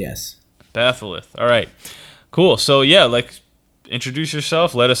it? Batholith, yes. Batholith. All right. Cool. So, yeah, introduce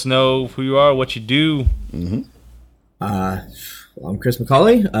yourself. Let us know who you are, what you do. Mm-hmm. I'm Chris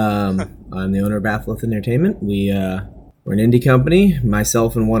McCauley. I'm the owner of Bathleth Entertainment. We're an indie company,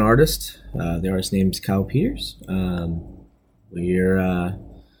 myself and one artist. The artist name's Kyle Peters. We're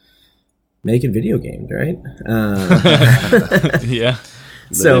making video games, right? Yeah.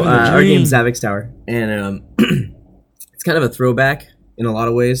 So our game's Zavix Tower, and it's kind of a throwback in a lot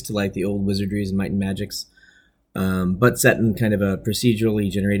of ways to like the old Wizardries and Might and Magics, but set in kind of a procedurally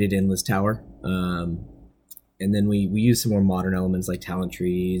generated endless tower. And then we use some more modern elements like talent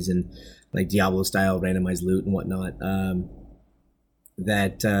trees and like Diablo-style randomized loot and whatnot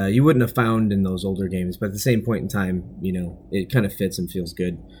that you wouldn't have found in those older games. But at the same point in time, you know, it kind of fits and feels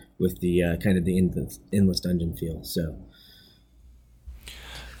good with the kind of the endless dungeon feel. So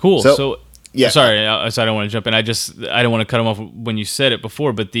cool. So yeah. Sorry, I don't want to jump in. I don't want to cut him off when you said it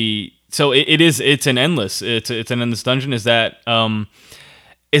before. But it's an endless dungeon.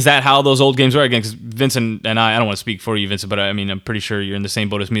 Is that how those old games were? Again, because Vincent and I don't want to speak for you, Vincent, but I mean, I'm pretty sure you're in the same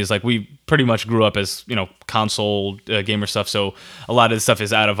boat as me. It's like we pretty much grew up as, you know, console gamer stuff. So a lot of this stuff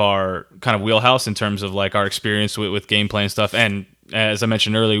is out of our kind of wheelhouse in terms of like our experience with gameplay and stuff. And as I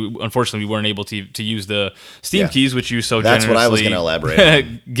mentioned earlier, unfortunately, we weren't able to use the Steam keys, which you so That's generously what I was going to elaborate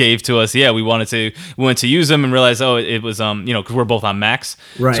on. gave to us. Yeah, we went to use them and realized, it was, because we're both on Macs.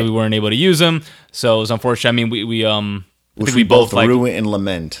 Right. So we weren't able to use them. So it was unfortunate. I mean, Which we both ruin and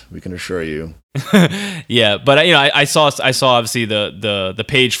lament, we can assure you. Yeah, but I saw obviously the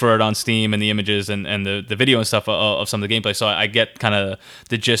page for it on Steam and the images and the video and stuff of some of the gameplay. So I get kind of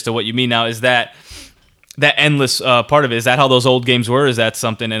the gist of what you mean. Now, is that endless part of it? Is that how those old games were? Is that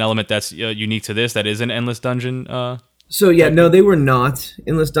an element that's unique to this? That is an endless dungeon. So yeah, no, they were not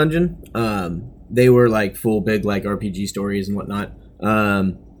endless dungeon. They were like full big like RPG stories and whatnot.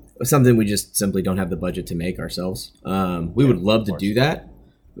 Something we just simply don't have the budget to make ourselves. We would love to do that,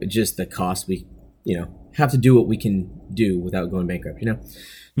 but just the cost, we, have to do what we can do without going bankrupt,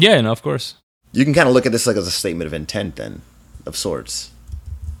 Yeah, no, of course. You can kind of look at this like as a statement of intent then, of sorts.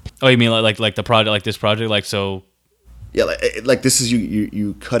 Oh, you mean like the project, like this project, like so? Yeah, like this is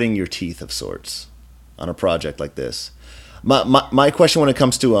you cutting your teeth of sorts on a project like this. My question when it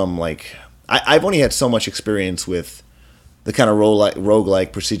comes to I've only had so much experience with the kind of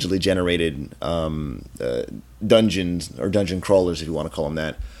roguelike procedurally generated dungeons or dungeon crawlers, if you want to call them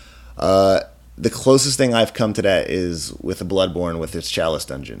that. The closest thing I've come to that is with the Bloodborne with its Chalice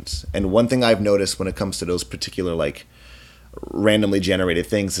dungeons. And one thing I've noticed when it comes to those particular like randomly generated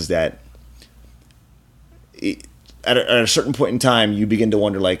things is that at a certain point in time, you begin to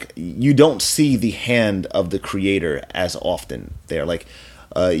wonder, like, you don't see the hand of the creator as often there. Like,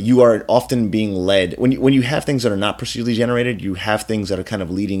 you are often being led when you have things that are not procedurally generated. You have things that are kind of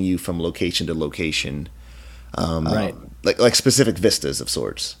leading you from location to location, right? Like specific vistas of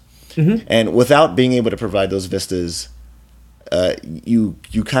sorts. Mm-hmm. And without being able to provide those vistas, you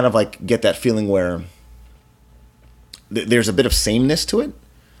kind of like get that feeling where there's a bit of sameness to it.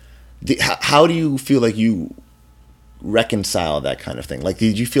 How do you feel like you reconcile that kind of thing? Like,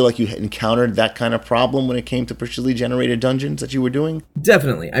 did you feel like you encountered that kind of problem when it came to procedurally generated dungeons that you were doing?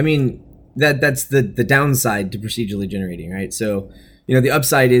 Definitely. I mean, that's the downside to procedurally generating, right? So, the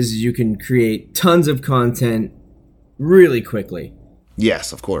upside is you can create tons of content really quickly.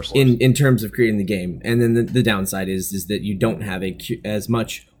 Yes, of course. In terms of creating the game. And then the downside is that you don't have as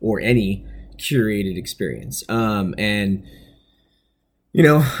much or any curated experience.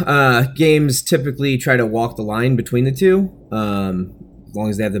 Games typically try to walk the line between the two, as long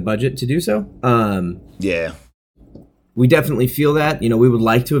as they have the budget to do so. Yeah. We definitely feel that. We would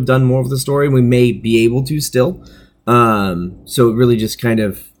like to have done more of the story. We may be able to still. So it really just kind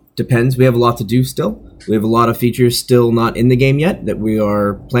of depends. We have a lot to do still. We have a lot of features still not in the game yet that we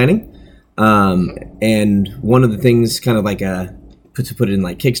are planning. And one of the things, kind of like to put it in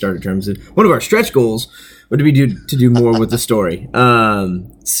like Kickstarter terms, one of our stretch goals would be to do more with the story.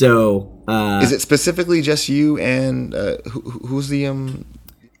 Is it specifically just you and who's the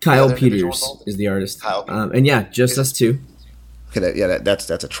Kyle Peters is the artist. Kyle Peters. And yeah, just us two. Okay, that's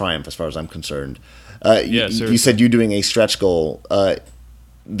a triumph as far as I'm concerned. Yeah, you said you doing a stretch goal.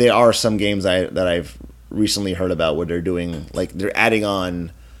 There are some games that I've recently heard about where they're adding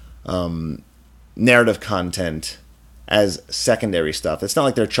on narrative content as secondary stuff. It's not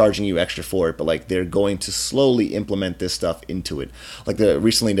like they're charging you extra for it, but like they're going to slowly implement this stuff into it. Like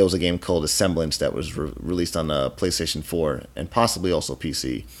recently there was a game called Assemblance that was released on PlayStation 4 and possibly also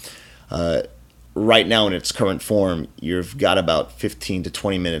PC. Right now in its current form, you've got about 15 to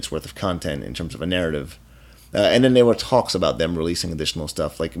 20 minutes worth of content in terms of a narrative. And then there were talks about them releasing additional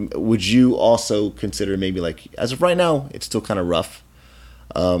stuff. Like, would you also consider maybe like, as of right now, it's still kind of rough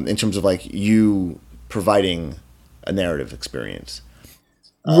in terms of like you providing a narrative experience.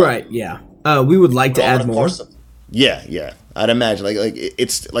 Right. Yeah. We would like to add more. Yeah. I'd imagine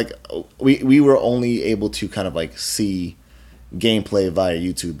it's like we were only able to kind of like see gameplay via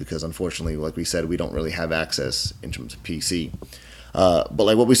YouTube because unfortunately, like we said, we don't really have access in terms of PC. But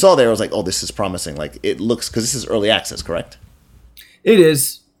like what we saw there was like, oh, this is promising. Like it looks, because this is early access, correct? It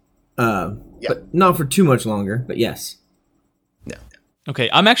is, but not for too much longer. But yes. Yeah. Okay,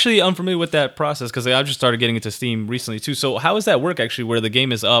 I'm actually unfamiliar with that process because I just started getting into Steam recently too. So how does that work actually, where the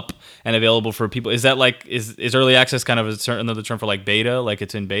game is up and available for people? Is that like is early access kind of another term for like beta, like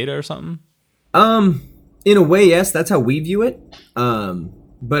it's in beta or something? In a way, yes. That's how we view it.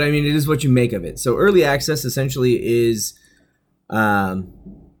 But I mean, it is what you make of it. So early access essentially is a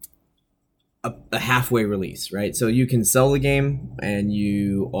halfway release, right? So you can sell the game and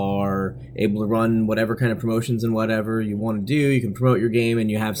you are able to run whatever kind of promotions and whatever you want to do. You can promote your game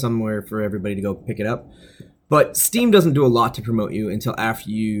and you have somewhere for everybody to go pick it up. But Steam doesn't do a lot to promote you until after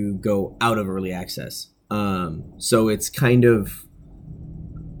you go out of early access. So it's kind of,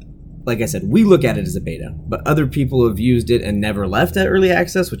 like I said, we look at it as a beta, but other people have used it and never left at early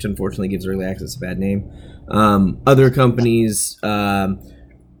access, which unfortunately gives early access a bad name. Other companies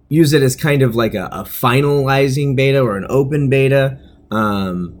use it as kind of like a finalizing beta or an open beta.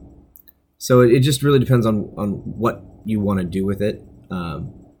 So it just really depends on what you want to do with it.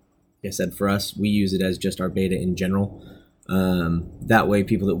 Like I said, for us, we use it as just our beta in general. That way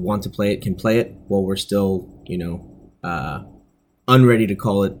people that want to play it can play it while we're still, unready to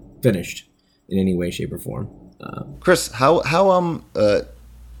call it finished in any way, shape, or form. Chris, how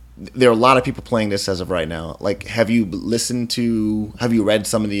there are a lot of people playing this as of right now. Like, have you read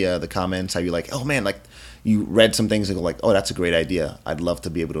some of the comments? Have you like, oh man, like you read some things and go like, oh, that's a great idea. I'd love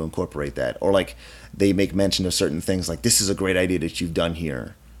to be able to incorporate that. Or like they make mention of certain things like, this is a great idea that you've done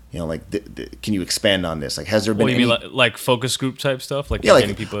here. Like, can you expand on this? Like, has there been What do you mean, like focus group type stuff? Like, yeah,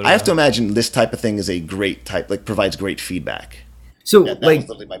 like people I have to imagine this type of thing is a great type, like provides great feedback. So that like, was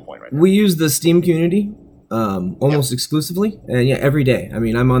literally my point right now. we use the Steam community almost exclusively, and every day. I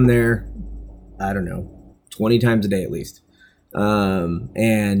mean, I'm on there, I don't know, 20 times a day at least.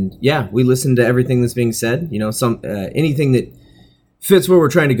 And yeah, we listen to everything that's being said. Some anything that fits where we're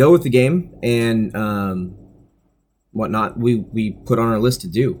trying to go with the game and whatnot, we put on our list to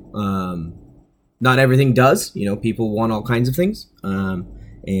do. Not everything does. People want all kinds of things,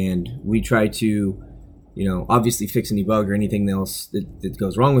 and we try to, obviously fix any bug or anything else that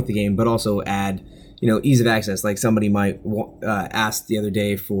goes wrong with the game, but also add, ease of access. Like somebody might ask the other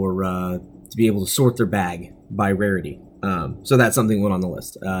day for to be able to sort their bag by rarity. So that's something that went on the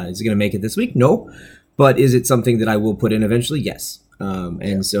list. Is it going to make it this week? No. But is it something that I will put in eventually? Yes.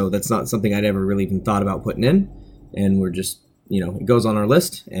 So that's not something I'd ever really even thought about putting in. And we're just, it goes on our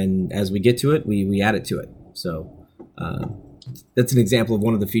list. And as we get to it, we add it to it. So that's an example of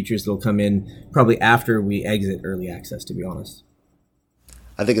one of the features that'll come in probably after we exit early access, to be honest.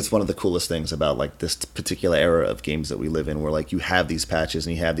 I think it's one of the coolest things about like this particular era of games that we live in, where like you have these patches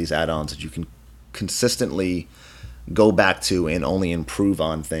and you have these add-ons that you can consistently go back to and only improve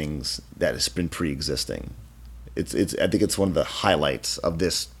on things that has been pre-existing. It's I think it's one of the highlights of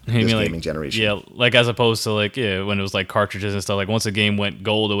this gaming generation. Yeah, like as opposed to like when it was like cartridges and stuff. Like once a game went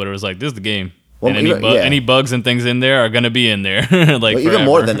gold or whatever, it was like, this is the game. Well, and any bugs and things in there are going to be in there. Like even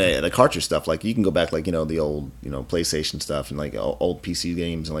more than the cartridge stuff. Like you can go back, like the old PlayStation stuff and like old PC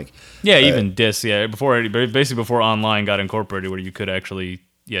games and like even discs. Yeah, basically before online got incorporated, where you could actually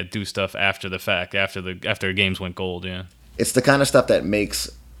do stuff after the fact, after games went gold. Yeah, it's the kind of stuff that makes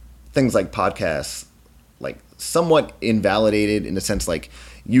things like podcasts like somewhat invalidated in the sense like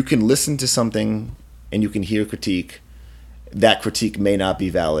you can listen to something and you can hear critique. That critique may not be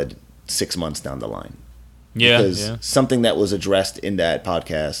valid 6 months down the line. Because something that was addressed in that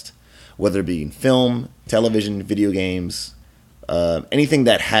podcast, whether it be in film, television, video games, anything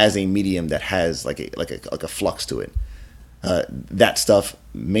that has a medium that has like a flux to it, that stuff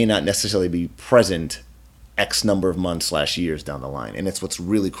may not necessarily be present X number of months / years down the line. And it's what's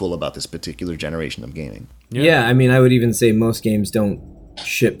really cool about this particular generation of gaming. Yeah, I mean, I would even say most games don't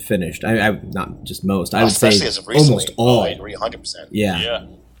ship finished. I not just most. I would say as of recently, almost all. I agree 100%. Yeah.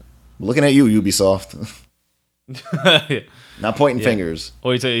 Looking at you, Ubisoft. Not pointing fingers.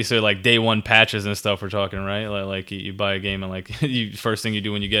 Well, you say like day one patches and stuff. We're talking, right? Like you buy a game and like first thing you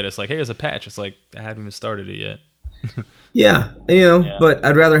do when you get it's like, hey, there's a patch. It's like I haven't even started it yet. Yeah, but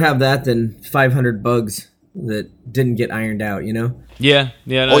I'd rather have that than 500 bugs that didn't get ironed out. Yeah.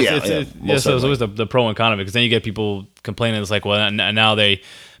 So it's always the pro and con of it, because then you get people complaining. It's like, well, now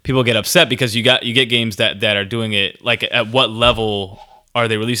people get upset because you get games that are doing it like at what level are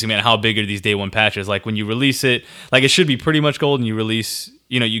they releasing it, and how big are these day one patches? Like when you release it, like it should be pretty much gold, and you release,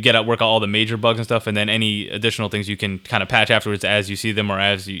 you get out, work out all the major bugs and stuff, and then any additional things you can kind of patch afterwards as you see them or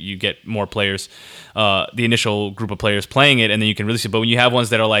as you get more players, the initial group of players playing it, and then you can release it. But when you have ones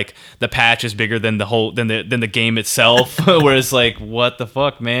that are like the patch is bigger than the game itself, where it's like, what the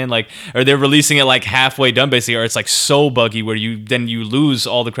fuck, man? Like, or they're releasing it like halfway done basically, or it's like so buggy where you lose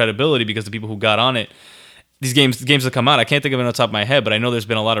all the credibility because the people who got on it. These games that come out, I can't think of it on the top of my head, but I know there's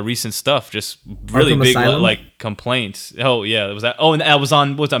been a lot of recent stuff, just really Arkham big Asylum? like complaints. Oh yeah, was that? Oh, and that was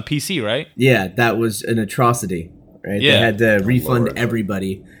on PC, right? Yeah, that was an atrocity, right? Yeah. They had to refund Lord.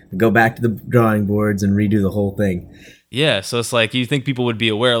 everybody, go back to the drawing boards and redo the whole thing. Yeah, so it's like you think people would be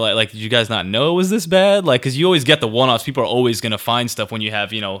aware, like did you guys not know it was this bad? Like, because you always get the one-offs. People are always gonna find stuff when you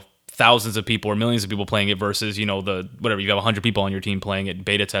have thousands of people or millions of people playing it versus the whatever, you have 100 people on your team playing it,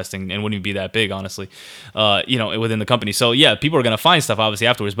 beta testing, and wouldn't even be that big, honestly, within the company. So yeah, people are gonna find stuff obviously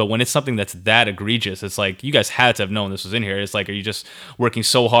afterwards, but when it's something that's that egregious, it's like you guys had to have known this was in here. It's like, are you just working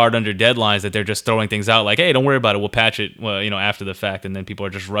so hard under deadlines that they're just throwing things out like, hey, don't worry about it, we'll patch it after the fact, and then people are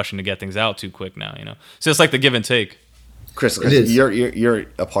just rushing to get things out too quick now, so it's like the give and take. Chris, It is. you're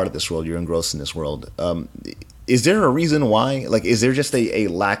a part of this world. You're engrossed in this world. Is there a reason why? Like, is there just a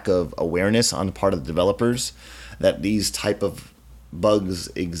lack of awareness on the part of the developers that these type of bugs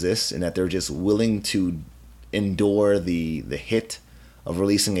exist, and that they're just willing to endure the hit of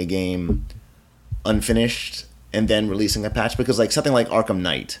releasing a game unfinished and then releasing a patch? Because like something like Arkham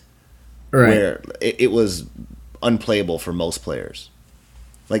Knight, Right. where it was unplayable for most players.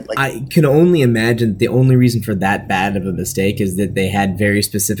 Like I can only imagine the only reason for that bad of a mistake is that they had very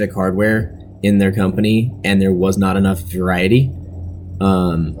specific hardware in their company and there was not enough variety.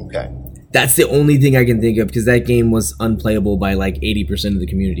 okay. That's the only thing I can think of, because that game was unplayable by like 80% of the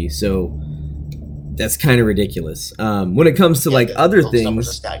community. So that's kind of ridiculous. When it comes to like other Those numbers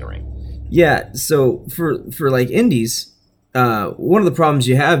are things, staggering. yeah. So for like indies, one of the problems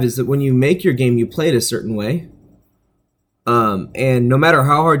you have is that when you make your game, you play it a certain way. And no matter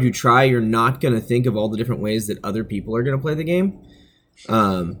how hard you try, you're not going to think of all the different ways that other people are going to play the game.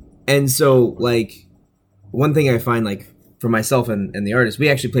 And so, like, one thing I find, like, for myself and the artist, we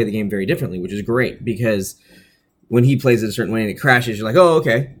actually play the game very differently, which is great, because when he plays it a certain way and it crashes, you're like, oh,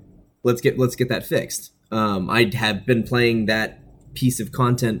 okay, let's get that fixed. I have been playing that piece of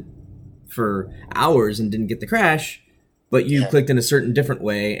content for hours and didn't get the crash, but you clicked in a certain different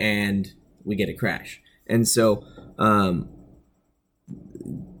way and we get a crash. And so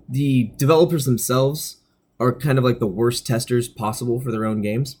the developers themselves are kind of like the worst testers possible for their own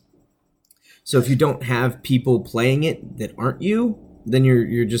games. So if you don't have people playing it that aren't you, then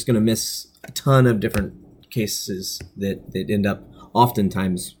you're just going to miss a ton of different cases that end up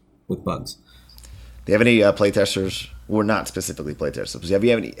oftentimes with bugs. Do you have any playtesters? Well, not specifically playtesters. Have you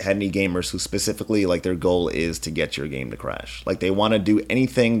had any gamers who specifically, like, their goal is to get your game to crash? Like, they want to do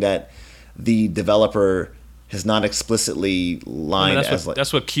anything that the developer has not explicitly lined as like.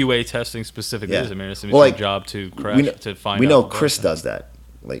 That's what QA testing specifically is. I mean, it's Well, your job to crash to find. We know out Chris does that.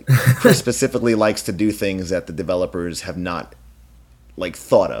 Like, Chris specifically likes to do things that the developers have not like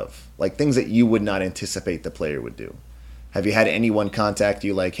thought of, like things that you would not anticipate the player would do. Have you had anyone contact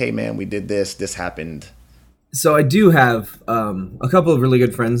you like, hey man, we did this happened? So I do have a couple of really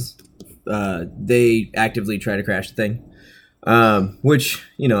good friends. They actively try to crash the thing, which,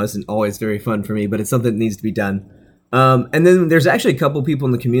 isn't always very fun for me, but it's something that needs to be done. And then there's actually a couple people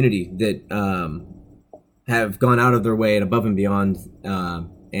in the community that have gone out of their way and above and beyond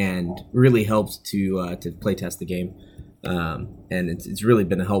and really helped to play test the game. And it's really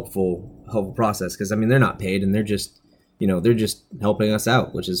been a helpful process, because I mean, they're not paid and they're just helping us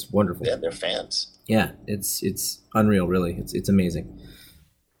out, which is wonderful. Yeah, they're fans. Yeah, it's unreal, really. It's amazing.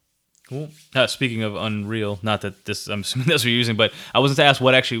 Cool. Speaking of Unreal, not that this, I'm assuming that's what you're using, but I wasn't to ask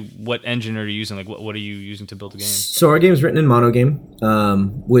what engine are you using? Like, what are you using to build the game? So our game is written in Monogame,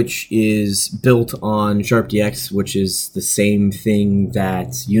 which is built on SharpDX, which is the same thing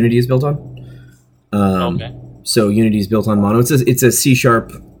that Unity is built on. Okay. So Unity is built on Mono. It's a C#,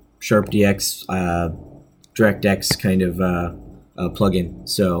 SharpDX, DirectX kind of plugin.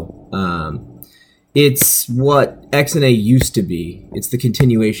 So it's what XNA used to be. It's the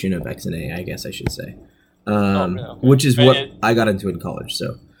continuation of XNA, I guess I should say, Okay. which is what I got into in college.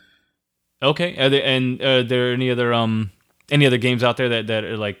 So. Okay. Are there any other games out there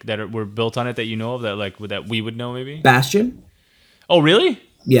that were built on it that you know of that we would know maybe? Bastion? Oh, really?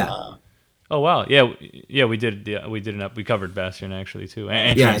 Yeah. Oh wow, yeah, we did. Yeah, we did enough. We covered Bastion actually too,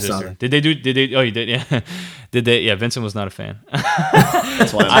 and Yeah, I saw Transistor. that. Did they do? Did they? Oh, you did. Yeah, did they? Yeah, Vincent was not a fan.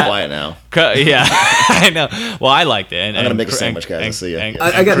 That's why I'm quiet now. Yeah, I know. Well, I liked it. And, I'm gonna and make a Cr- sandwich, guys. and- I'll see ya. and- I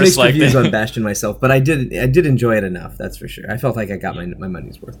and got Chris mixed liked reviews it. on Bastion myself, but I did enjoy it enough. That's for sure. I felt like I got my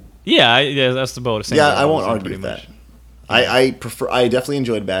money's worth. Yeah, that's the boat. Yeah, I won't argue with that. I definitely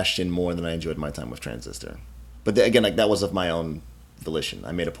enjoyed Bastion more than I enjoyed my time with Transistor. But again, like that was of my own volition.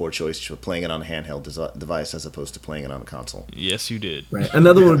 I made a poor choice for playing it on a handheld device as opposed to playing it on a console. Yes, you did. Right.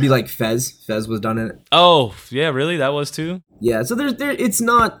 Another one would be like Fez. Fez was done in it. Oh, yeah, really? That was too? Yeah. So it's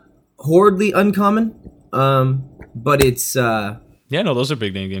not horridly uncommon, but it's Yeah, no, those are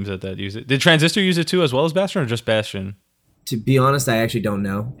big name games that use it. Did Transistor use it too, as well as Bastion, or just Bastion? to be honest, I actually don't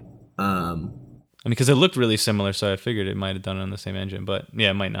know. I mean, because it looked really similar, so I figured it might have done it on the same engine, but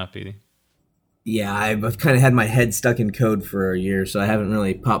yeah, it might not be. Yeah, I've kind of had my head stuck in code for a year, so I haven't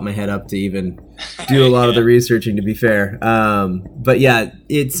really popped my head up to even do a lot of the researching. To be fair, but yeah,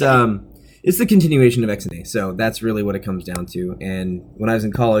 it's the continuation of XNA, so that's really what it comes down to. And when I was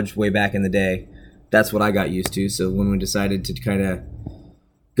in college, way back in the day, that's what I got used to. So when we decided to kind of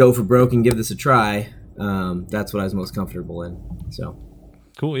go for broke and give this a try, that's what I was most comfortable in. So.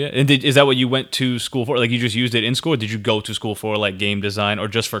 Cool, yeah. And is that what you went to school for? Like, you just used it in school, or did you go to school for, like, game design, or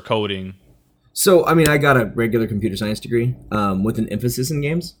just for coding? So, I mean, I got a regular computer science degree with an emphasis in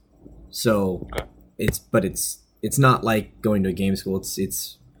games. So, it's not like going to a game school.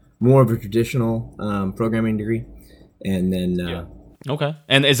 It's more of a traditional programming degree. And then Okay.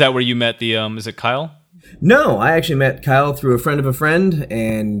 And is that where you met the, is it Kyle? no, I actually met Kyle through a friend of a friend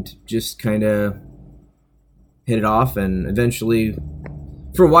and just kind of hit it off. And eventually,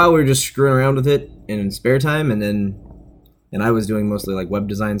 for a while, we were just screwing around with it in spare time, and I was doing mostly like web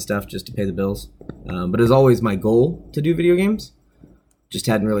design stuff just to pay the bills. But it was always my goal to do video games. Just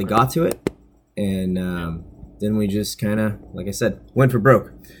hadn't really got to it. And then we just kind of, like I said, went for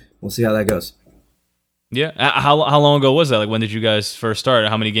broke. We'll see how that goes. Yeah. How long ago was that? Like, when did you guys first start?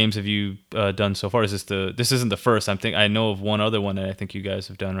 How many games have you done so far? This isn't the first. I know of one other one that I think you guys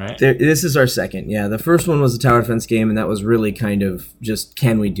have done, right? This is our second. Yeah, the first one was a tower defense game, and that was really kind of just,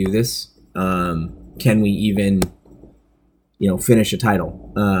 can we do this? Can we even finish a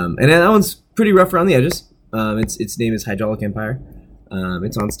title. And that one's pretty rough around the edges. Its name is Hydraulic Empire.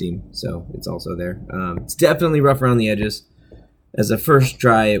 It's on Steam, so it's also there. It's definitely rough around the edges. As a first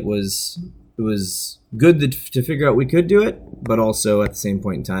try, it was good to figure out we could do it, but also at the same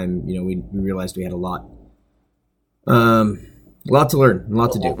point in time, we realized we had a lot to learn, a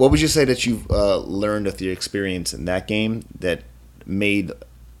lot to do. What would you say that you've learned with your experience in that game that made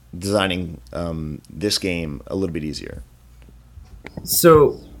designing this game a little bit easier?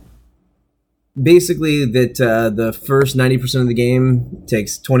 So basically that the first 90% of the game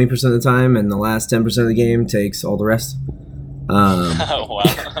takes 20% of the time, and the last 10% of the game takes all the rest.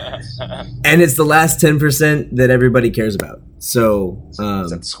 Wow. And it's the last 10% that everybody cares about. So Is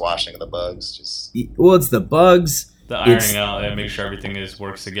that squashing of the bugs? it's the bugs. The ironing out and make sure everything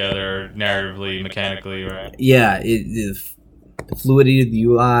works together narratively, mechanically, right? Yeah, the fluidity of the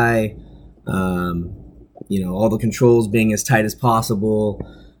UI, all the controls being as tight as possible,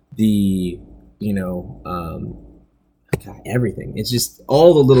 the everything. It's just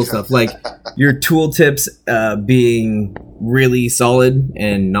all the little stuff, like your tooltips being really solid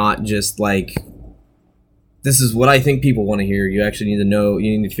and not just like, this is what I think people want to hear. You actually need to know,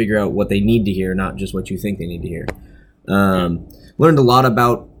 you need to figure out what they need to hear, not just what you think they need to hear. Learned a lot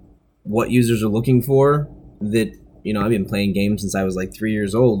about what users are looking for. That, I've been playing games since I was like 3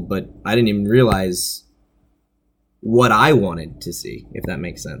 years old, but I didn't even realize what I wanted to see, if that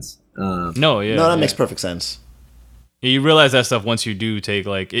makes sense. That makes perfect sense. Yeah, you realize that stuff once you do take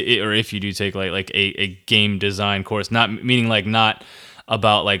or if you do take like a game design course, not meaning like not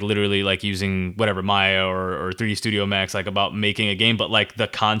about like literally like using whatever Maya or 3D Studio Max, like about making a game, but like the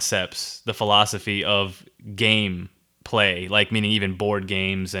concepts, the philosophy of game play, like meaning even board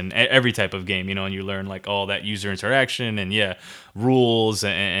games and every type of game, and you learn like all that user interaction and rules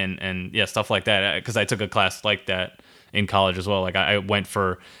and stuff like that. Because I took a class like that in college as well. Like I went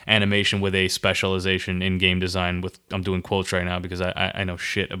for animation with a specialization in game design. I'm doing quotes right now because I know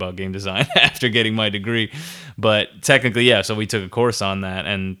shit about game design after getting my degree. But technically, so we took a course on that.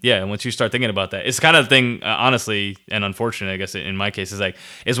 And once you start thinking about that, it's kind of the thing, honestly, and unfortunate, I guess in my case, is like,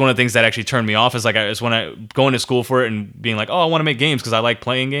 it's one of the things that actually turned me off. Is like, it's when I going to school for it and being like, oh, I want to make games because I like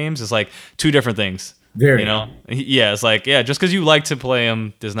playing games. It's like two different things. Very. It's like, just because you like to play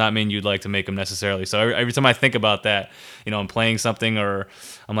them does not mean you'd like to make them necessarily. So every time I think about that, I'm playing something or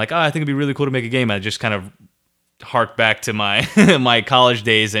I'm like, I think it'd be really cool to make a game, I just kind of hark back to my my college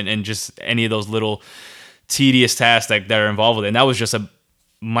days and just any of those little tedious tasks that are involved with it. And that was just a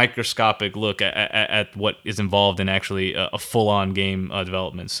microscopic look at what is involved in actually a full-on game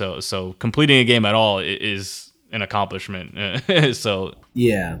development. So completing a game at all is an accomplishment. So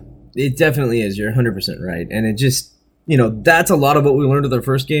Yeah, it definitely is. You're 100% right. And it just, that's a lot of what we learned with our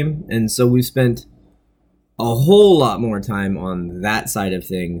first game. And so we spent a whole lot more time on that side of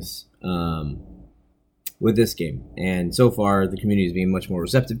things with this game. And so far, the community is being much more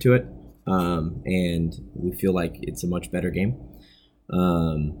receptive to it. And we feel like it's a much better game.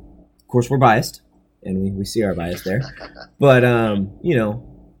 Of course, we're biased, and we see our bias there. But,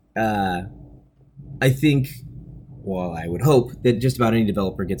 I think, well, I would hope that just about any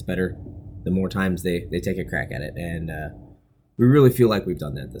developer gets better the more times they take a crack at it. And we really feel like we've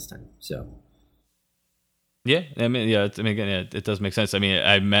done that this time. So. Yeah, it does make sense. I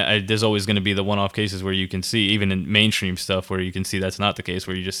mean, there's always going to be the one-off cases where you can see, even in mainstream stuff, where you can see that's not the case,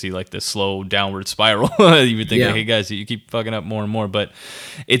 where you just see like this slow downward spiral. You would think, hey guys, you keep fucking up more and more, but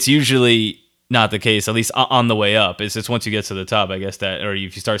it's usually not the case, at least on the way up. It's once you get to the top, I guess, that, or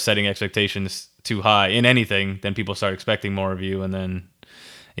if you start setting expectations too high in anything, then people start expecting more of you, and then.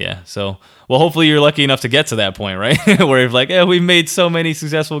 Yeah, so, well, hopefully you're lucky enough to get to that point, right? Where you're like, we've made so many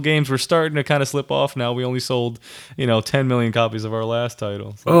successful games, we're starting to kind of slip off now. We only sold, 10 million copies of our last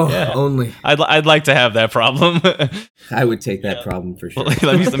title. So, only. I'd like to have that problem. I would take that problem for sure. Well,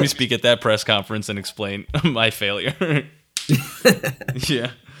 let me speak at that press conference and explain my failure.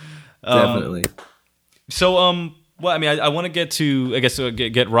 Yeah. Definitely. So, well, I mean, I want to get to, I guess,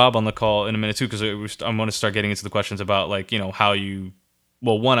 get Rob on the call in a minute, too, because I want to start getting into the questions about, like, how you...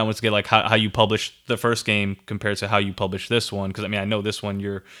 Well, one, I want to get like how you published the first game compared to how you published this one, because I mean I know this one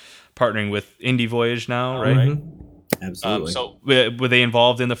you're partnering with Indie Voyage now, right? Mm-hmm. Absolutely. So were they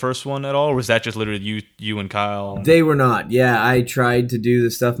involved in the first one at all, or was that just literally you and Kyle? They were not. Yeah, I tried to do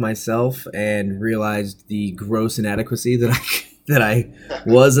the stuff myself and realized the gross inadequacy that I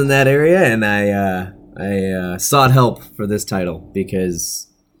was in that area, and I sought help for this title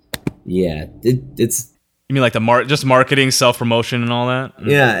because it's. You mean like just marketing, self-promotion, and all that?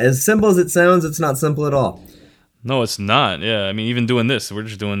 Yeah, as simple as it sounds, it's not simple at all. No, it's not. Yeah, I mean, even doing this, we're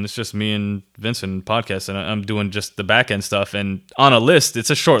just doing this, just me and Vincent podcast, and I'm doing just the back-end stuff. And on a list, it's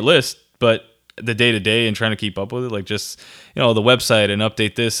a short list, but the day-to-day and trying to keep up with it, like just, the website and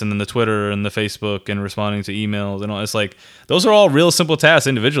update this, and then the Twitter and the Facebook and responding to emails and all, it's like, those are all real simple tasks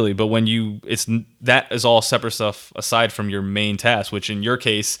individually, but when that is all separate stuff aside from your main task, which in your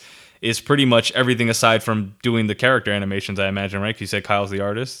case is pretty much everything aside from doing the character animations, I imagine, right? 'Cause you said Kyle's the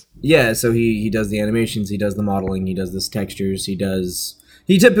artist? Yeah, so he does the animations, he does the modeling, he does the textures, he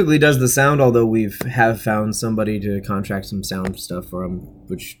typically does the sound, although have found somebody to contract some sound stuff for him,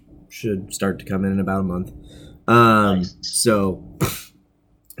 which should start to come in about a month. Nice. So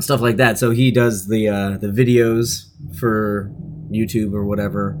stuff like that. So he does the videos for YouTube or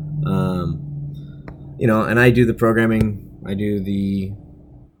whatever. And I do the programming, I do the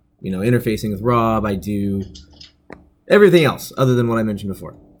interfacing with Rob, I do everything else other than what I mentioned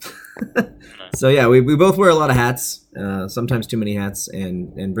before. So yeah, we both wear a lot of hats, sometimes too many hats,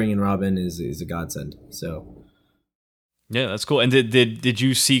 and bringing Rob in is a godsend. So yeah, that's cool. And did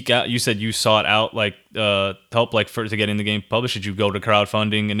you seek out? You said you sought out like help like to getting the game published. Did you go to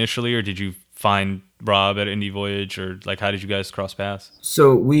crowdfunding initially, or did you find Rob at Indie Voyage, or like how did you guys cross paths?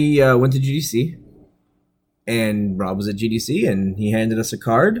 So we went to GDC. And Rob was at GDC, and he handed us a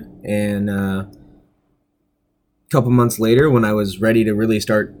card. And a couple months later, when I was ready to really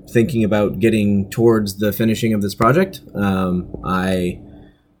start thinking about getting towards the finishing of this project, I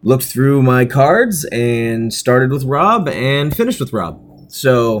looked through my cards and started with Rob and finished with Rob.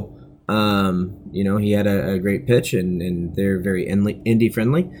 So, he had a great pitch, and they're very indie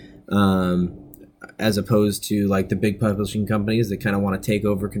friendly. As opposed to like the big publishing companies that kind of want to take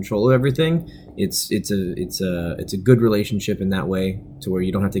over control of everything, it's a good relationship in that way, to where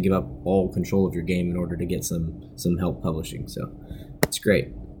you don't have to give up all control of your game in order to get some help publishing. So it's great.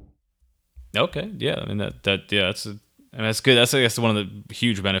 Okay, yeah, I mean that's good. That's, I guess, one of the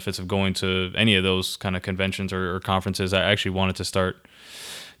huge benefits of going to any of those kind of conventions or conferences. I actually wanted to start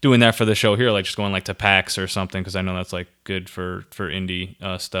doing that for the show here, like just going like to PAX or something, because I know that's like good for indie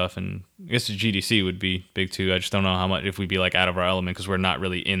stuff, and I guess the GDC would be big too. I just don't know how much, if we'd be like out of our element, because we're not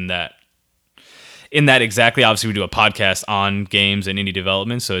really in that exactly. Obviously, we do a podcast on games and indie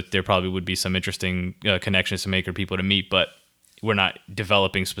development, so there probably would be some interesting connections to make or people to meet, but we're not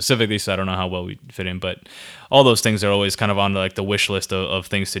developing specifically, so I don't know how well we fit in. But all those things are always kind of on like the wish list of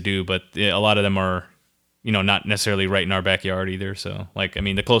things to do, but a lot of them are not necessarily right in our backyard either. So like, I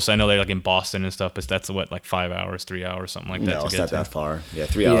mean, the closest I know they're like in Boston and stuff, but that's like 5 hours, 3 hours, something like that. No, to it's get not to. that far. Yeah,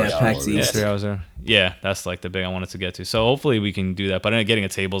 3 hours. Yeah, PAX Yeah, East. 3 hours there. Yeah, that's like the big I wanted to get to. So hopefully we can do that. But getting a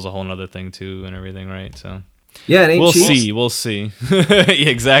table is a whole other thing too, and everything, right? So Yeah, it ain't cheap. we'll see. Yeah,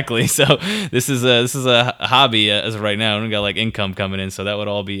 exactly. So this is a hobby as of right now. We don't got like income coming in, so that would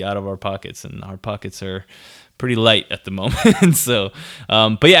all be out of our pockets, and our pockets are pretty light at the moment. So,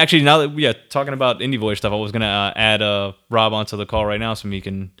 but yeah, actually, now that we are talking about Indie Voyage stuff, I was gonna add Rob onto the call right now, so he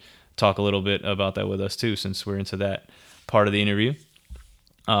can talk a little bit about that with us too, since we're into that part of the interview.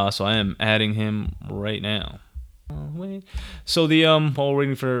 So I am adding him right now. Wait. So while we're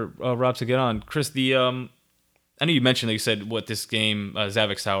waiting for Rob to get on, Chris, I know you mentioned that you said what this game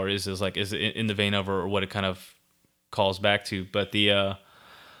Zavix Tower is in the vein of, or what it kind of calls back to, but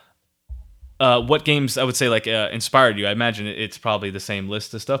what games I would say inspired you? I imagine it's probably the same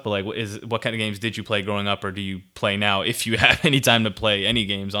list of stuff, but like what kind of games did you play growing up, or do you play now if you have any time to play any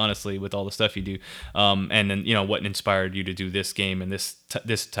games, honestly, with all the stuff you do? And then what inspired you to do this game and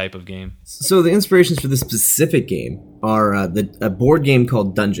this type of game? So the inspirations for this specific game are a board game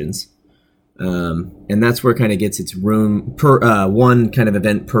called Dungeons. And that's where it kind of gets its room per one kind of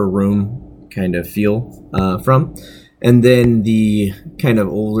event per room kind of feel from. And then the kind of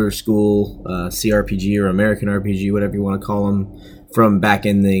older school CRPG or American RPG, whatever you want to call them, from back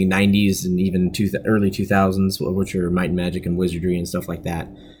in the 90s and even early 2000s, which are Might and Magic and Wizardry and stuff like that.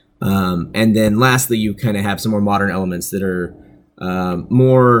 And then lastly, you kind of have some more modern elements that are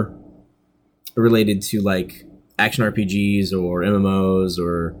more related to like action RPGs or MMOs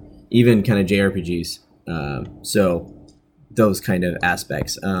or even kind of JRPGs. So those kind of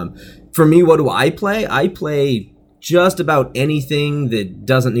aspects. For me, what do I play? I play just about anything that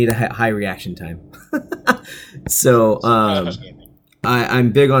doesn't need a high reaction time. So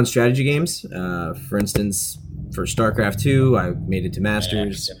I'm big on strategy games. For instance, for StarCraft 2, I made it to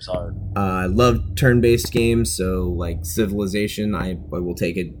Masters. It's hard. I love turn-based games, so like Civilization, I will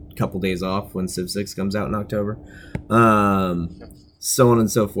take a couple days off when Civ 6 comes out in October. So on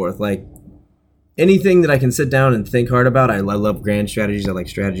and so forth. Like anything that I can sit down and think hard about, I love grand strategies. I like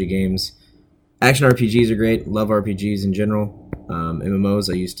strategy games. Action RPGs are great. Love RPGs in general.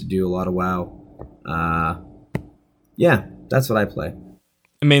 MMOs, I used to do a lot of WoW. Yeah, that's what I play.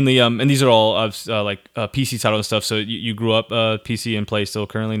 Mainly, and these are all PC titles and stuff. So you grew up PC and play still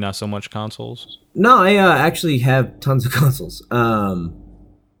currently, not so much consoles? No, I actually have tons of consoles. But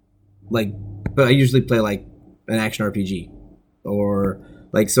I usually play like an action RPG, or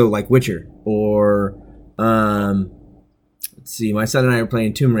like Witcher, or let's see, my son and I are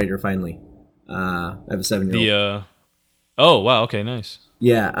playing Tomb Raider finally. I have a 7-year-old. Oh wow, okay, nice.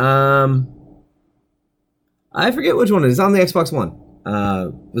 Yeah, I forget which one it is. It's on the Xbox One.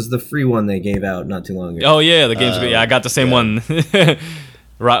 Was the free one they gave out not too long ago. Oh yeah, the game's good. Yeah, I got the same one.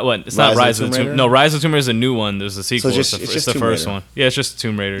 What? It's not Rise of the Tomb Raider. No, Rise of the Tomb Raider is a new one. There's a sequel. So it's the first one. Yeah, it's just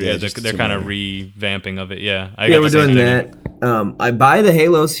Tomb Raider. Yeah, they're kind of revamping of it. Yeah, we're doing that. I buy the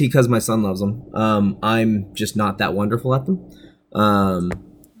Halos because my son loves them. I'm just not that wonderful at them.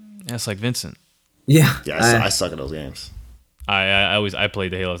 Yeah, it's like Vincent. Yeah, I suck at those games. I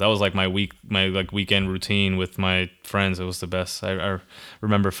played the Halos. That was like my weekend routine with my friends. It was the best. I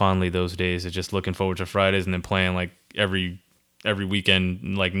remember fondly those days of just looking forward to Fridays and then playing like every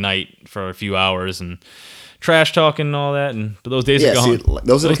weekend like night for a few hours and trash talking and all that. But those days are gone. See,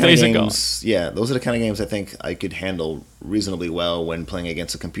 those are the kind of games. Yeah, those are the kind of games I think I could handle reasonably well when playing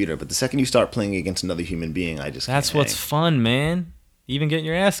against a computer. But the second you start playing against another human being, that's what's fun, man. Even getting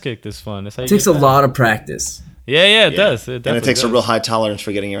your ass kicked is fun. That's how it takes a lot of practice. Yeah, it does. And it takes a real high tolerance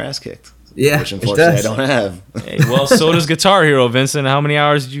for getting your ass kicked. Yeah, which unfortunately I don't have. Hey, well, so does Guitar Hero, Vincent. How many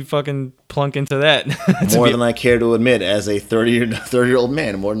hours did you fucking plunk into that? More than I care to admit as a 30-year-old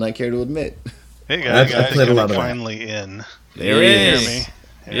man. More than I care to admit. Hey guys, I'm finally in. There he is. Hear me?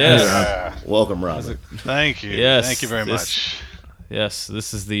 Yes. Yeah. Welcome, Robert. Thank you. Yes. Thank you very much. Yes,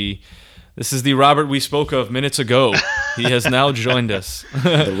 this is the Robert we spoke of minutes ago. He has now joined us.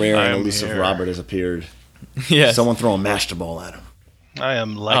 The rare and elusive Robert has appeared. Yes. Someone throw a master ball at him. I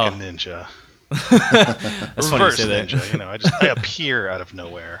am like a ninja. That's funny you say that. Ninja, I appear out of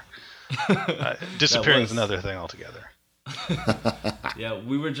nowhere. Disappearing is another thing altogether. Yeah,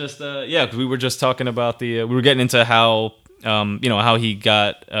 we were just talking about we were getting into how how he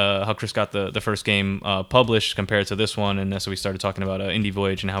got how Chris got the first game published compared to this one, and so we started talking about Indie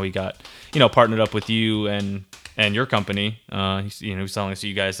Voyage and how he got partnered up with you and your company. He was telling us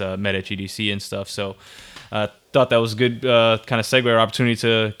you guys met at GDC and stuff. So thought that was a good kind of segue or opportunity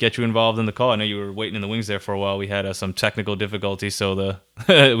to get you involved in the call. I know you were waiting in the wings there for a while. We had some technical difficulties, so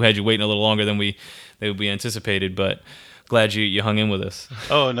we had you waiting a little longer than we anticipated, but glad you hung in with us.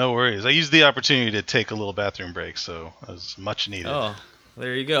 Oh, no worries. I used the opportunity to take a little bathroom break, so it was much needed. Oh,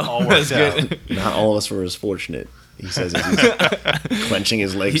 there you go. All worked out. Not all of us were as fortunate. He says as he's clenching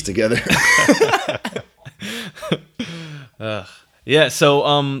his legs together. Yeah.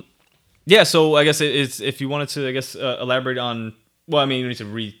 So So I guess it's if you wanted to, I guess elaborate on. Well, I mean, we need to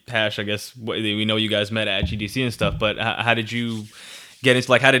rehash. I guess we know you guys met at GDC and stuff, but how did you get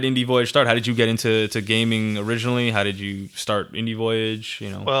into, like, how did Indie Voyage start? How did you get into gaming originally? How did you start Indie Voyage? You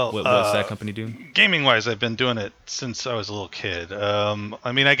know, well, what does that company do? Gaming wise, I've been doing it since I was a little kid.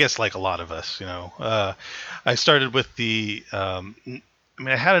 I mean, I guess like a lot of us, I started with the. I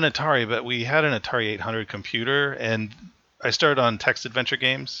had an Atari, but we had an Atari 800 computer, and I started on text adventure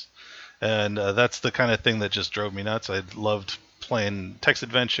games, and that's the kind of thing that just drove me nuts. I loved playing text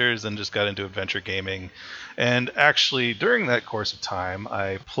adventures and just got into adventure gaming. And actually, during that course of time,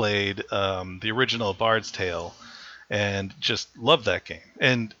 I played the original Bard's Tale and just loved that game.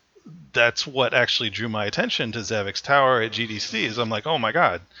 And that's what actually drew my attention to Zavix Tower at GDC. Is I'm like, oh my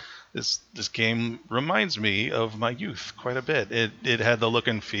god, this game reminds me of my youth quite a bit. It had the look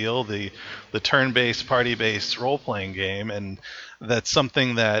and feel, the turn-based, party-based role-playing game, and that's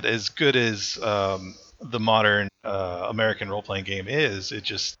something that, as good as the modern American role-playing game is,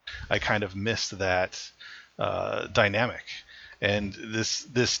 I kind of missed that dynamic. And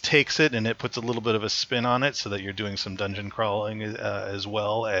this takes it and it puts a little bit of a spin on it, so that you're doing some dungeon crawling as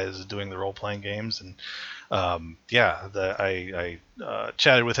well as doing the role-playing games. And I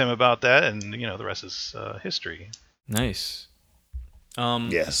chatted with him about that, and the rest is history. Nice.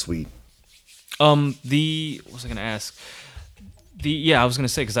 Yeah, sweet. What was I gonna ask? I was gonna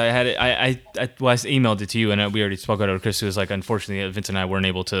say, because I had it. I emailed it to you, and we already spoke about it with Chris. Who was like, unfortunately, Vince and I weren't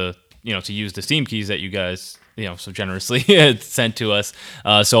able to to use the Steam keys that you guys so generously sent to us.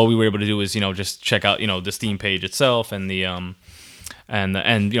 So all we were able to do was just check out the Steam page itself and the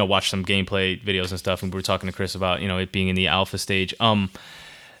and watch some gameplay videos and stuff. And we were talking to Chris about it being in the alpha stage.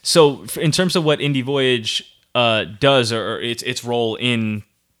 So in terms of what Indie Voyage does, or its role in,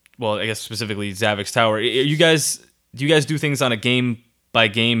 well, I guess specifically Zavix Tower, do you guys do things on a game by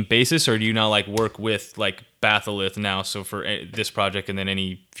game basis, or do you now like work with like Batholith now? So for this project and then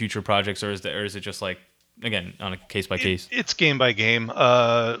any future projects, or is it just like, again, on a case by case? It's game by game.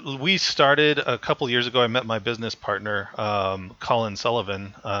 We started a couple years ago. I met my business partner, Colin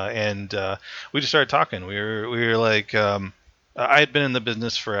Sullivan, and we just started talking. We were like, I had been in the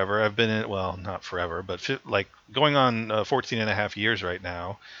business forever. I've been in, well, not forever, but like going on 14 and a half years right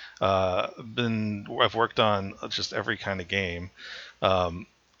now. I've worked on just every kind of game.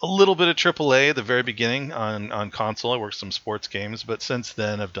 A little bit of AAA at the very beginning on console. I worked some sports games, but since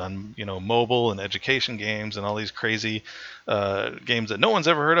then I've done mobile and education games and all these crazy games that no one's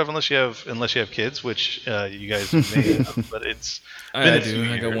ever heard of unless you have kids, which you guys may have. But it's been a few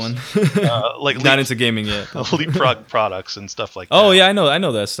years. I got one. Like not into gaming yet. Leapfrog products and stuff like that. Oh yeah, I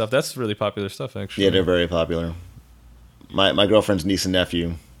know that stuff. That's really popular stuff, actually. Yeah, they're very popular. My girlfriend's niece and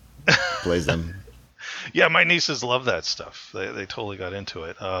nephew plays them. Yeah, my nieces love that stuff. They totally got into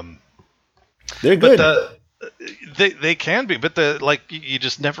it. They're good. But they can be, but you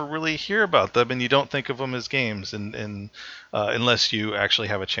just never really hear about them, and you don't think of them as games, and unless you actually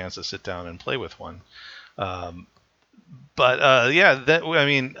have a chance to sit down and play with one. I've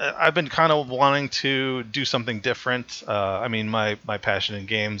been kind of wanting to do something different. My passion in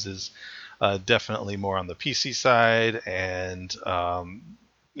games is definitely more on the PC side, and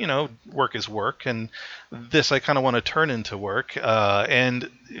work is work, and this I kind of want to turn into work. And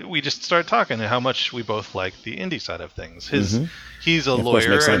we just started talking and how much we both like the indie side of things. He's a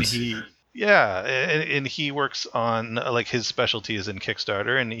lawyer, and he works on, like, his specialty is in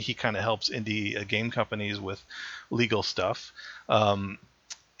Kickstarter, and he kind of helps indie game companies with legal stuff. And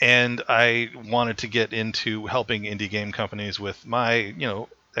I wanted to get into helping indie game companies with my,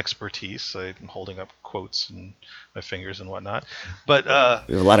 expertise. I'm holding up quotes and my fingers and whatnot, but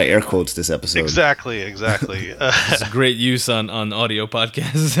we have a lot of air quotes this episode. Exactly. It's great use on audio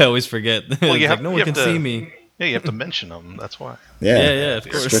podcasts. I always forget. Well, no one can see me. Yeah, you have to mention them. That's why. Yeah, of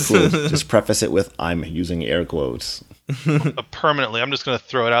course. Strictly, just preface it with, I'm using air quotes. Permanently, I'm just going to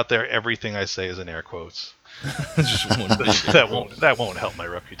throw it out there. Everything I say is in air quotes. that won't help my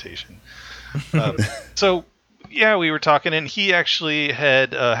reputation. So. Yeah, we were talking, and he actually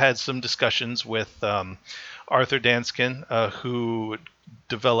had some discussions with Arthur Danskin, who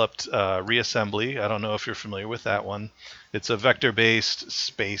developed Reassembly. I don't know if you're familiar with that one. It's a vector-based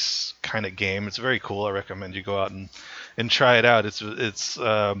space kind of game. It's very cool. I recommend you go out and try it out. It's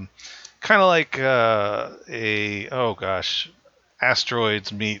kind of like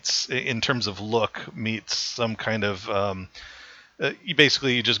Asteroids meets, in terms of look, meets some kind of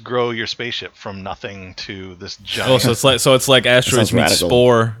you just grow your spaceship from nothing to this giant. Oh, so it's like Asteroids meets radical.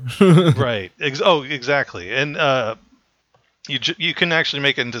 Spore. Right. Exactly. And you can actually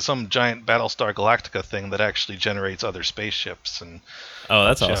make it into some giant Battlestar Galactica thing that actually generates other spaceships. And Oh,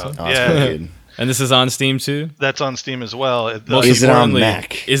 that's awesome. Oh, that's pretty good. And this is on Steam too. that's on Steam as well. Most Is it on importantly-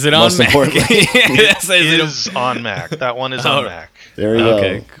 Mac? Is it on Most Mac? importantly. Yes, It is it is on Mac. That one is on Oh. Mac. There you go.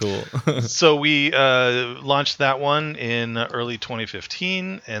 Okay, cool. So we launched that one in early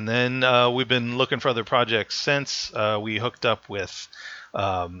 2015, and then we've been looking for other projects since. We hooked up with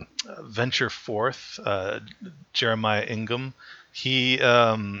Venture Forth, Jeremiah Ingham. He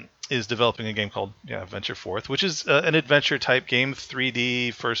is developing a game called Venture Forth, which is an adventure type game,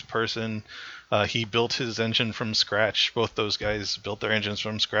 3D, first person. He built his engine from scratch. Both those guys built their engines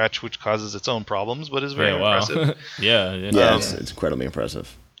from scratch, which causes its own problems, but is very Yeah, wow. impressive. yeah. Yeah, it's incredibly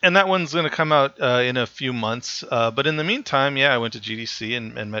impressive. And that one's going to come out in a few months. But in the meantime, I went to GDC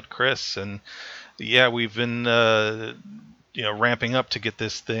and met Chris, and we've been ramping up to get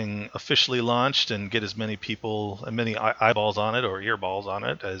this thing officially launched and get as many people and many eyeballs on it or earballs on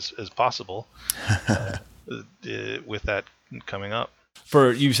it as possible with that coming up.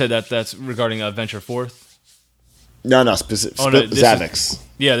 For you said that's regarding Venture Forth. No, specific. Oh, no, this is- Zavix.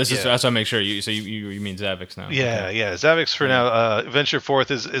 Yeah, this is. Yeah. That's what I make sure. You mean Zavix now? Yeah, Zavix for now. Venture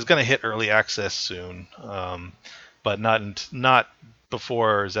Forth is going to hit early access soon, but not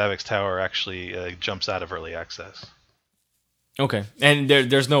before Zavix Tower actually jumps out of early access. Okay, and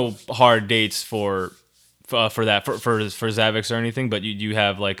there's no hard dates for that for Zavix or anything, but you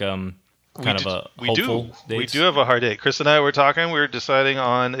have like hopeful dates. We do have a hard date. Chris and I were talking. We were deciding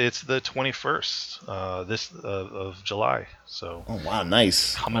on it's the 21st of July. So Oh wow,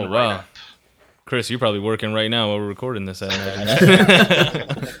 nice. coming Oh, right wow. up. Chris, you're probably working right now while we're recording this. I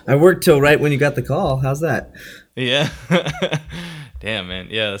imagine. I worked till right when you got the call. How's that? Yeah. Damn, man.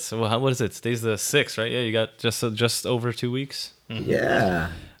 Yeah. So what is it? Today's the 6th, right? Yeah. You got just over 2 weeks.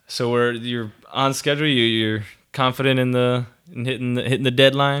 Yeah. So you're on schedule. You're confident in hitting the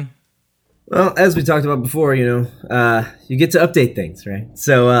deadline. Well, as we talked about before, you get to update things, right?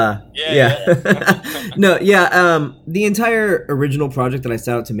 So, the entire original project that I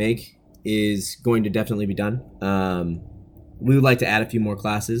set out to make is going to definitely be done. We would like to add a few more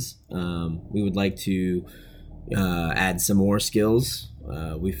classes. We would like to add some more skills.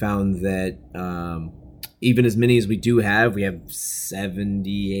 We found that even as many as we do have, we have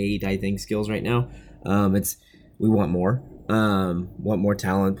 78, I think, skills right now. We want more. Want more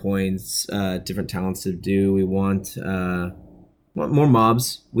talent points, different talents to do. We want more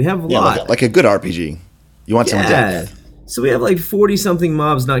mobs. We have a lot. Like a good RPG. You want some depth. So we have like 40 something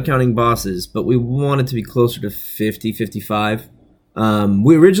mobs, not counting bosses, but we want it to be closer to 50, 55.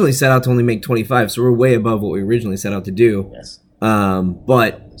 We originally set out to only make 25, so we're way above what we originally set out to do. Yes.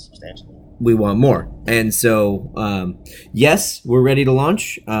 But Substantially. we want more. And so, yes, we're ready to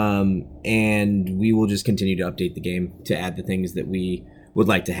launch, and we will just continue to update the game to add the things that we would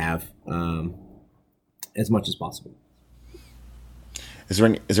like to have as much as possible. Is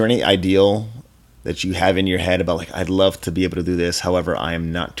there any ideal that you have in your head about, like, I'd love to be able to do this, however, I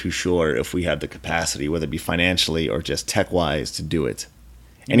am not too sure if we have the capacity, whether it be financially or just tech-wise, to do it?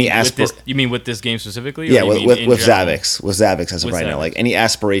 You mean with this game specifically? Or Yeah, you mean with in general? Zavix. With Zavix as of With right now. Zavix. Like, any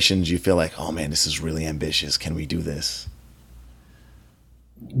aspirations you feel like, oh man, this is really ambitious. Can we do this?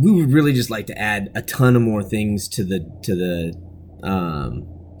 We would really just like to add a ton of more things to the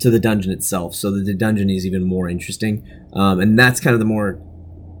dungeon itself, so that the dungeon is even more interesting. And that's kind of the more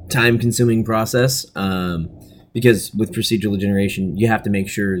time-consuming process, because with procedural generation, you have to make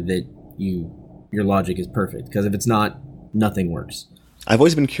sure that your logic is perfect. Because if it's not, nothing works. I've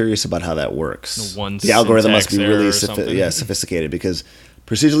always been curious about how that works. One The algorithm must be syntax error really or something. sophisticated, because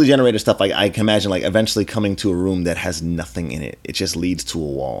procedurally generated stuff, like I can imagine, like eventually coming to a room that has nothing in it. It just leads to a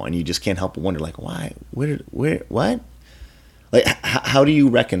wall, and you just can't help but wonder, like, why? Where? What? Like, how do you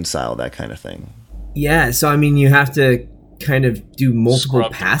reconcile that kind of thing? Yeah, so I mean, you have to kind of do multiple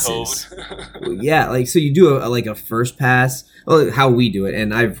Scrub the passes. Yeah, like so you do a first pass. Well, how we do it,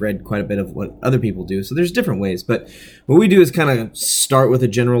 and I've read quite a bit of what other people do. So there's different ways, but what we do is kind of start with a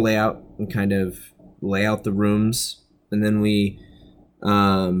general layout and kind of lay out the rooms, and then we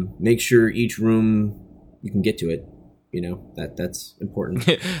make sure each room you can get to it. That's important.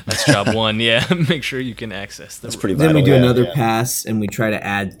 That's job one. Yeah, make sure you can access them. That's pretty Then vital. we do yeah. another pass, and we try to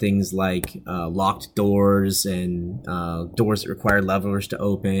add things like locked doors and doors that require levers to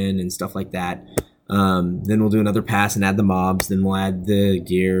open and stuff like that. Then we'll do another pass and add the mobs. Then we'll add the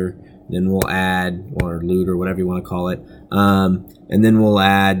gear. Then we'll add, or loot, or whatever you want to call it. And then we'll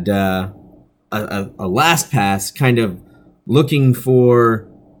add a last pass, kind of looking for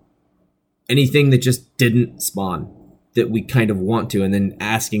anything that just didn't spawn that we kind of want to, and then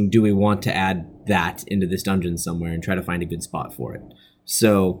asking, do we want to add that into this dungeon somewhere, and try to find a good spot for it.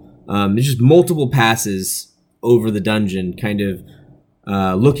 So there's just multiple passes over the dungeon, kind of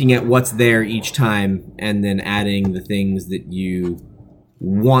looking at what's there each time, and then adding the things that you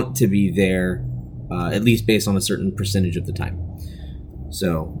want to be there, at least based on a certain percentage of the time.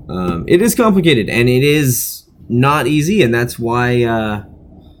 So it is complicated, and it is not easy, and that's why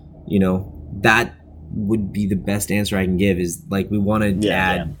that would be the best answer I can give, is like we want to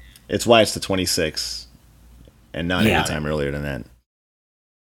add. It's why it's the 26th and not any time earlier than that.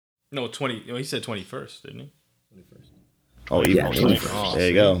 No, 20. No, he said 21st, didn't he? 21st. Oh, even 21st. There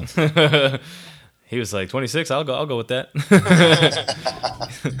you go. He was like 26. I'll go with that.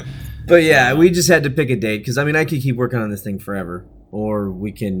 But yeah, we just had to pick a date, because I mean, I could keep working on this thing forever, or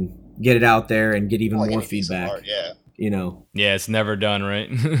we can get it out there and get even more feedback. Yeah. Yeah, it's never done,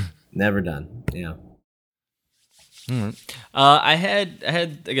 right? Never done. Yeah. I had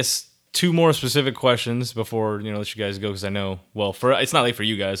I guess two more specific questions before let you guys go, because I know it's not late for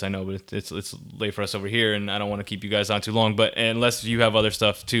you guys, I know, but it's late for us over here, and I don't want to keep you guys on too long. But unless you have other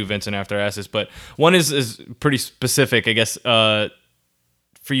stuff too, Vincent, after I ask this, but one is pretty specific, I guess,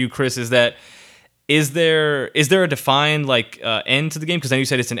 for you, Chris. Is there a defined end to the game? Because then you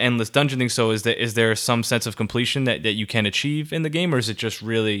said it's an endless dungeon thing. So is there some sense of completion that you can achieve in the game, or is it just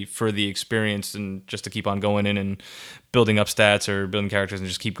really for the experience and just to keep on going in and building up stats or building characters and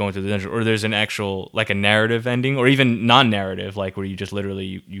just keep going through the dungeon? Or there's an actual a narrative ending, or even non-narrative, where you just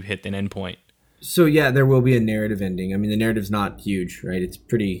literally you hit an end point? So yeah, there will be a narrative ending. I mean, the narrative's not huge, right? It's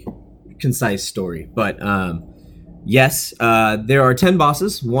pretty concise story, but yes, there are 10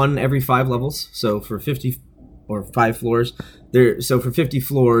 bosses, one every 5 levels. So for 50 or 5 floors, so for 50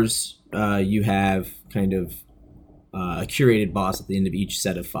 floors, you have kind of a curated boss at the end of each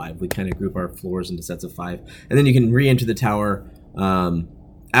set of 5. We kind of group our floors into sets of 5, and then you can re-enter the tower.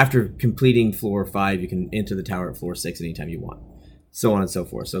 After completing floor 5, you can enter the tower at floor 6 anytime you want, so on and so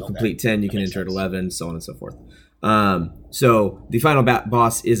forth. So complete 10, you can enter at 11, so on and so forth. So the final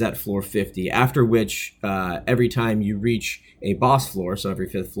boss is at floor 50, after which every time you reach a boss floor, so every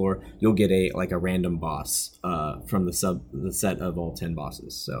 5th floor, you'll get a random boss from the set of all 10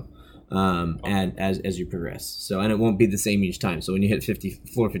 bosses. So and as you progress, and it won't be the same each time. So when you hit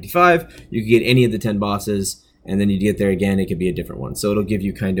floor 55, you can get any of the 10 bosses, and then you get there again, it could be a different one. So it'll give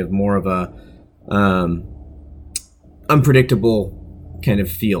you kind of more of a unpredictable kind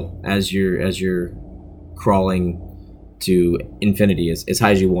of feel as you're crawling to infinity as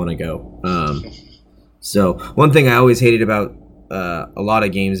high as you want to go. So one thing I always hated about a lot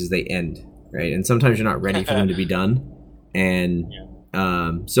of games is they end, right? And sometimes you're not ready for them to be done. And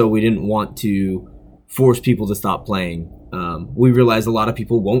so we didn't want to force people to stop playing. We realized a lot of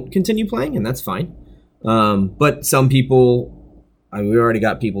people won't continue playing, and that's fine. But some people, we already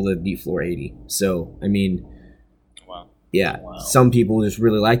got people that beat floor 80. So, I mean, some people just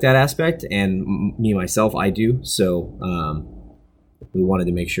really like that aspect, and me, myself, I do. So we wanted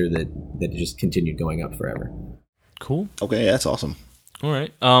to make sure that it just continued going up forever. Cool. Okay, that's awesome. All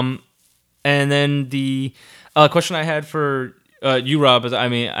right. And then the question I had for you, Rob, is, I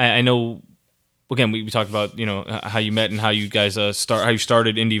mean, I know, again, we talked about, how you met and how you guys how you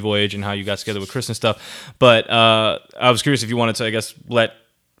started Indie Voyage and how you got together with Chris and stuff. But I was curious if you wanted to, I guess, let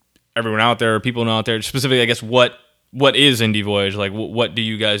everyone out there, or people know out there, specifically, I guess, what is Indie Voyage? Like, what do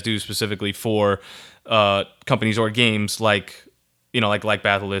you guys do specifically for companies or games like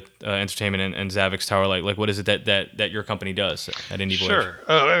Battlelit Entertainment and Zavix Tower? Like what is it that your company does at Indie Voyage? Sure.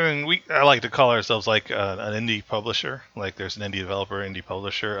 I mean, I like to call ourselves like an indie publisher. Like there's an indie developer, indie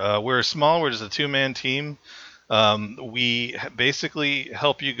publisher. We're small. We're just a 2-man team. We basically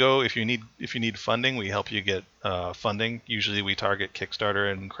help you go if you need funding. We help you get funding. Usually we target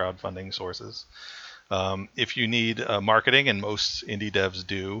Kickstarter and crowdfunding sources. If you need marketing, and most indie devs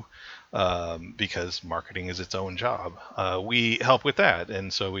do, because marketing is its own job, we help with that.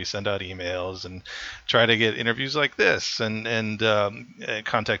 And so we send out emails and try to get interviews like this, and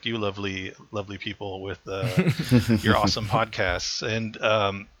contact you, lovely people, with your awesome podcasts. And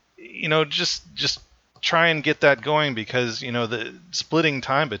just try and get that going, because the splitting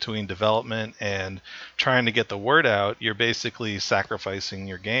time between development and trying to get the word out, you're basically sacrificing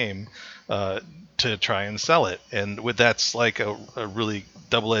your game to try and sell it, and that's like a really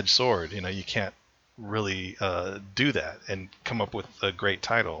double-edged sword. You can't really do that and come up with a great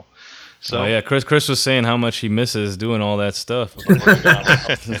title. So yeah, Chris was saying how much he misses doing all that stuff.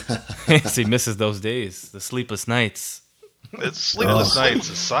 He misses those days, the sleepless nights. It's sleepless nights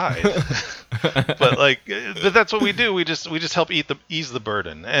aside, but that's what we do. We just help ease the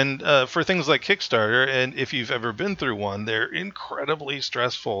burden. And for things like Kickstarter, and if you've ever been through one, they're incredibly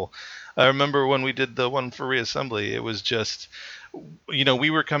stressful. I remember when we did the one for Reassembly, it was just, we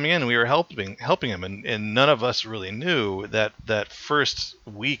were coming in and we were helping him, and none of us really knew that first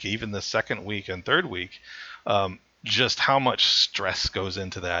week, even the second week and third week, just how much stress goes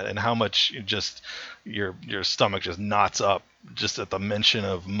into that, and how much just your stomach just knots up just at the mention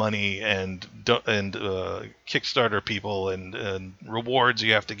of money and Kickstarter people and rewards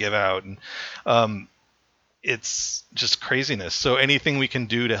you have to give out, and it's just craziness. So anything we can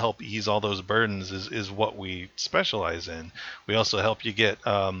do to help ease all those burdens is what we specialize in. We also help you get,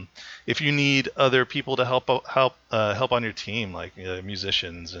 if you need other people to help on your team, like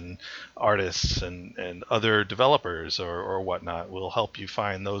musicians and artists and other developers or whatnot, we'll help you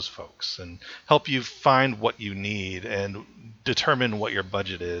find those folks and help you find what you need and determine what your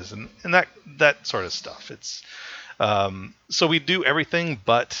budget is and that sort of stuff. It's so we do everything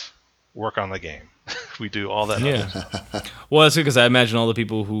but work on the game. We do all that. Yeah. Well, that's good, because I imagine all the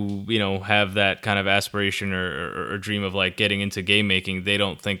people who have that kind of aspiration or dream of like getting into game making, they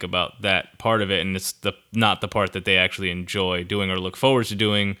don't think about that part of it, and it's not the part that they actually enjoy doing or look forward to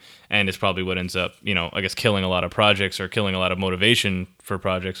doing, and it's probably what ends up I guess killing a lot of projects or killing a lot of motivation for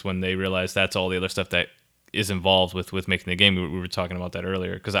projects when they realize that's all the other stuff that is involved with making the game. We were talking about that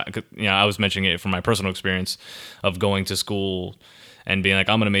earlier, because I was mentioning it from my personal experience of going to school and being like,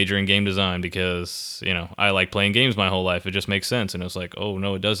 I'm going to major in game design because, I like playing games my whole life. It just makes sense. And it was like, oh,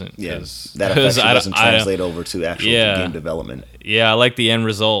 no, it doesn't. Yeah, that affection doesn't translate over to actual game development. Yeah, I like the end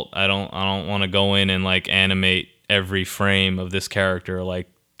result. I don't want to go in and like animate every frame of this character, like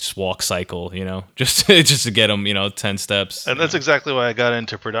just walk cycle, just to get them, 10 steps. And that's exactly why I got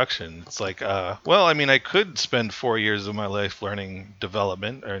into production. It's like, I could spend 4 years of my life learning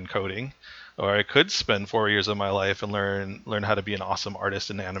development and coding, or I could spend 4 years of my life and learn how to be an awesome artist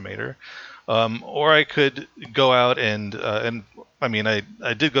and animator, or I could go out and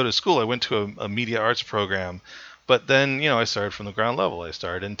I did go to school. I went to a media arts program, but then I started from the ground level. I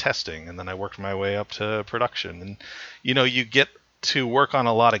started in testing, and then I worked my way up to production. And you get to work on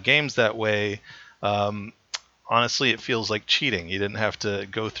a lot of games that way. Honestly, it feels like cheating. You didn't have to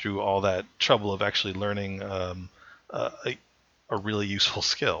go through all that trouble of actually learning a really useful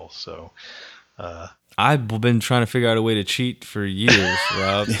skill. So I've been trying to figure out a way to cheat for years,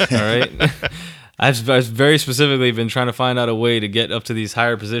 Rob. All right. I've very specifically been trying to find out a way to get up to these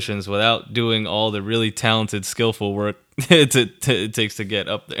higher positions without doing all the really talented, skillful work it takes to get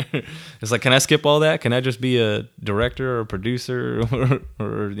up there. It's like, can I skip all that? Can I just be a director or a producer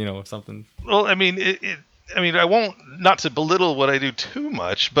or something? Well, I won't, not to belittle what I do too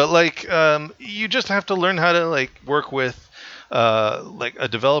much, but you just have to learn how to work with like a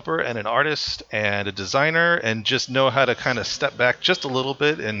developer and an artist and a designer, and just know how to kind of step back just a little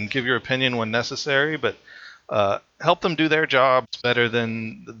bit and give your opinion when necessary, but help them do their jobs better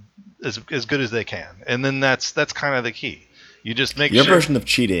than as good as they can. And then that's kind of the key. You just make your version of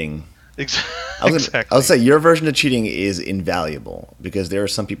cheating. Exactly. I would say your version of cheating is invaluable, because there are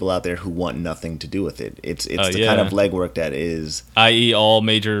some people out there who want nothing to do with it. It's the kind of legwork that is, i.e. all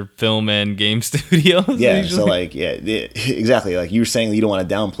major film and game studios. Yeah, usually. So exactly. Like you were saying, you don't want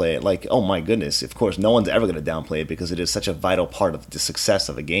to downplay it. Like, oh my goodness, of course, no one's ever going to downplay it, because it is such a vital part of the success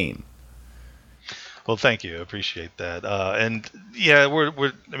of a game. Well, thank you. I appreciate that. And yeah,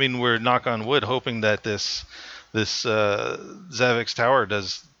 we're knock on wood, hoping that this Zavix Tower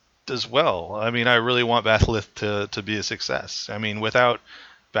does well. I really want Batholith to be a success. Without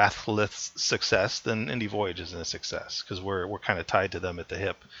Batholith's success, then Indie Voyage isn't a success, because we're kind of tied to them at the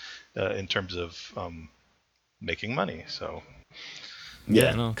hip in terms of making money. So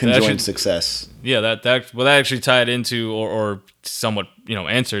conjoined success. Yeah, that actually tied into or somewhat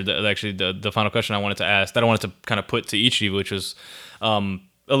answered the final question I wanted to ask, that I wanted to kind of put to each of you, which was a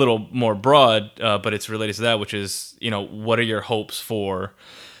little more broad, but it's related to that, which is what are your hopes for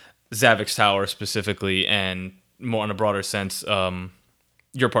Zavix Tower specifically, and more in a broader sense,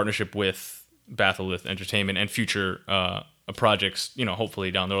 your partnership with Batholith Entertainment and future projects,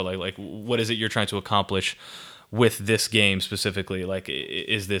 hopefully down the road. Like what is it you're trying to accomplish with this game specifically? Like,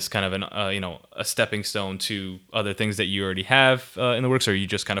 is this kind of an a stepping stone to other things that you already have in the works, or are you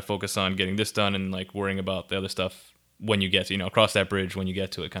just kind of focus on getting this done and like worrying about the other stuff when you get to, cross that bridge when you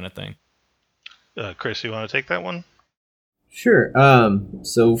get to it, kind of thing? Chris, you want to take that one? Sure.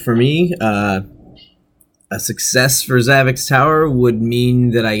 So for me, a success for Zavix Tower would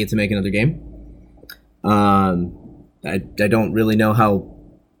mean that I get to make another game. I don't really know how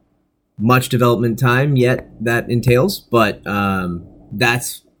much development time yet that entails, but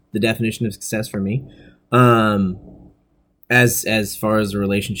that's the definition of success for me. As far as the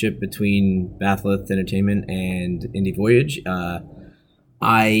relationship between Batholith Entertainment and Indie Voyage,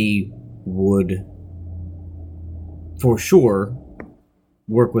 I would for sure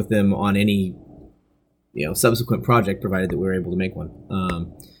work with them on any subsequent project, provided that we were able to make one.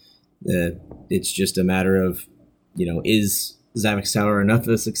 It's just a matter of is Zavix Tower enough of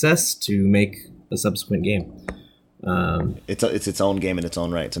a success to make a subsequent game? It's its own game in its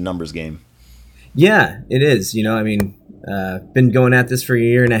own right. It's a numbers game. Yeah, it is. Been going at this for a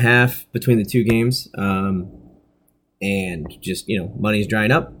year and a half between the two games, and just money's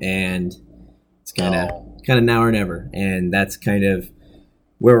drying up, and it's kind of now or never, and that's kind of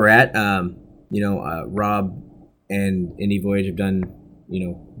where we're at. Rob and Indie Voyage have done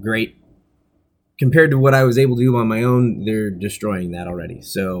great. Compared to what I was able to do on my own, they're destroying that already.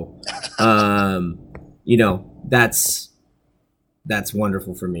 So, that's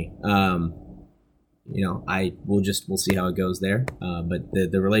wonderful for me. We'll see how it goes there. But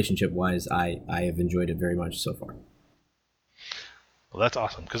the relationship wise, I have enjoyed it very much so far. Well, that's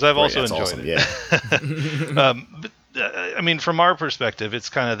awesome, because I've also enjoyed it. Yeah. But, from our perspective, it's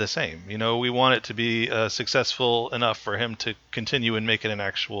kind of the same. We want it to be successful enough for him to continue and make it an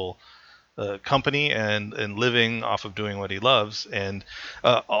actual company and living off of doing what he loves, and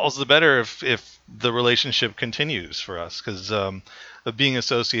all's the better if the relationship continues for us, because being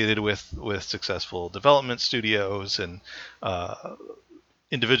associated with successful development studios and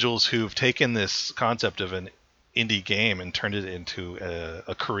individuals who've taken this concept of an indie game and turned it into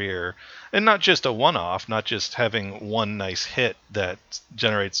a career, and not just a one-off, not just having one nice hit that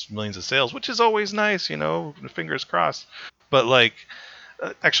generates millions of sales, which is always nice, fingers crossed, but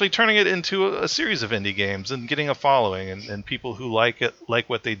actually turning it into a series of indie games and getting a following and people who like it, like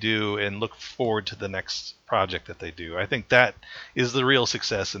what they do, and look forward to the next project that they do. I think that is the real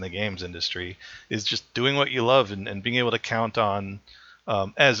success in the games industry, is just doing what you love and being able to count on,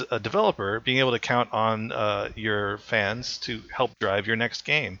 as a developer, being able to count on your fans to help drive your next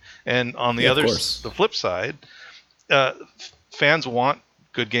game. And on the the flip side, fans want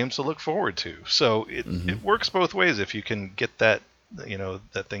good games to look forward to. So it works both ways if you can get that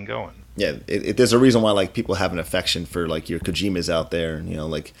that thing going. Yeah, there's a reason why people have an affection for your Kojimas out there.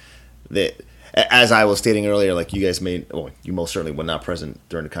 As I was stating earlier, you guys you most certainly were not present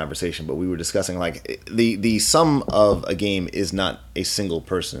during the conversation, but we were discussing the sum of a game is not a single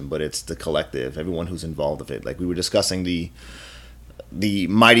person, but it's the collective, everyone who's involved with it. We were discussing the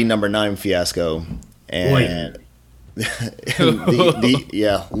Mighty Number 9 fiasco, and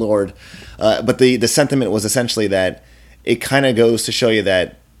Lord. But the sentiment was essentially that it kind of goes to show you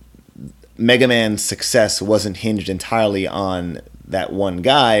that Mega Man's success wasn't hinged entirely on that one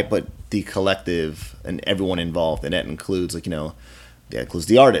guy, but the collective and everyone involved, and that includes that includes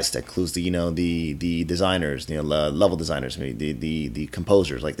the artist, that includes the designers, level designers, the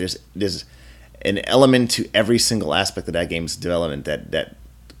composers. There's an element to every single aspect of that game's development that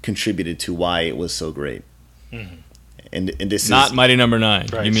contributed to why it was so great. Mm-hmm. And this not is Mighty Number 9.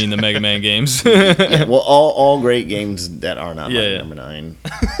 Right. You mean the Mega Man games? Yeah, well, all great games that are not Mighty Number 9.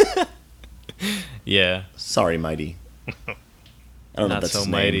 Yeah. Sorry, Mighty. I don't know if that's so his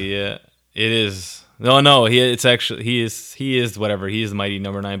Mighty. name. Yeah, it is. No. He is whatever. He is Mighty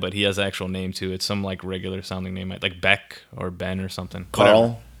Number 9, but he has an actual name too. It's some regular sounding name, like Beck or Ben or something. Carl.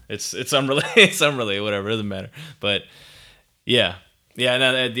 Whatever. It's unrelated. It's unrelated. Whatever. It doesn't matter. But yeah. Yeah,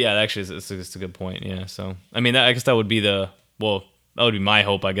 actually, it's a good point. Yeah, so I guess that would be that would be my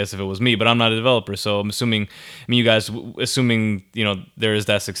hope, I guess, if it was me. But I'm not a developer, so I'm assuming. You guys, assuming there is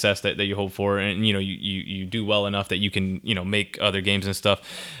that success that you hope for, and you do well enough that you can make other games and stuff.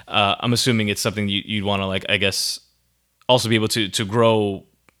 I'm assuming it's something you'd want to I guess also be able to grow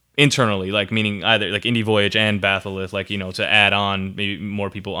internally, meaning either Indie Voyage and Batholith, to add on maybe more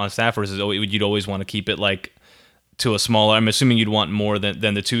people on staff, versus you'd always want to keep it to a smaller. I'm assuming you'd want more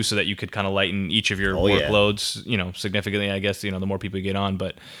than the two, so that you could kind of lighten each of your workloads, significantly. I guess the more people you get on,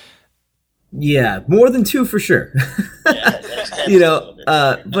 but yeah, more than two for sure.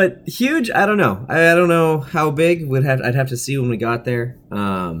 But huge. I don't know. I don't know how big. I'd have to see when we got there.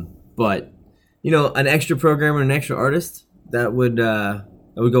 But an extra programmer, an extra artist, that would go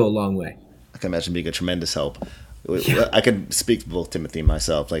a long way. I can imagine being a tremendous help. I could speak to both Timothy and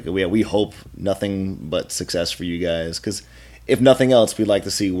myself. Like we hope nothing but success for you guys, because if nothing else, we'd like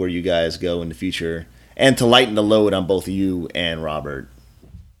to see where you guys go in the future, and to lighten the load on both you and Robert.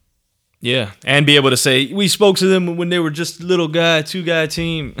 Yeah, and be able to say we spoke to them when they were just a little guy, 2-guy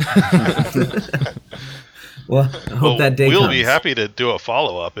team. Well, I hope that day we'll comes. be happy to do a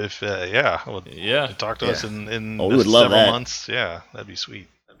follow-up if, talk to us in we would love several that. months. Yeah, that'd be sweet.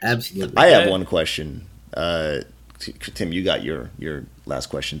 Absolutely. I have one question. Tim, you got your last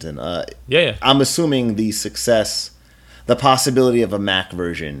questions in. Yeah. I'm assuming the possibility of a Mac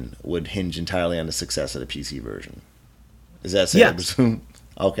version would hinge entirely on the success of the PC version. Is that safe to presume?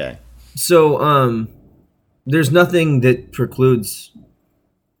 Okay. So, there's nothing that precludes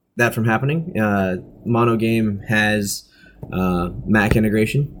that from happening. Monogame has Mac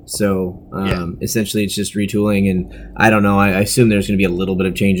integration, so essentially it's just retooling, and I don't know. I assume there's going to be a little bit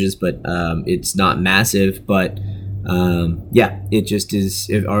of changes, but it's not massive. But it just is.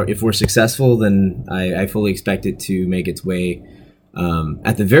 If we're successful, then I fully expect it to make its way,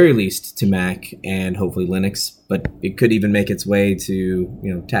 at the very least, to Mac and hopefully Linux. But it could even make its way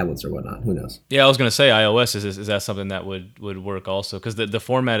to tablets or whatnot. Who knows? Yeah, I was gonna say iOS is that something that would work also, because the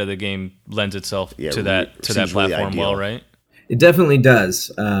format of the game lends itself to that seems really platform ideal. well, right? It definitely does.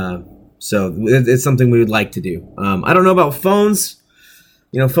 So it's something we would like to do. I don't know about phones.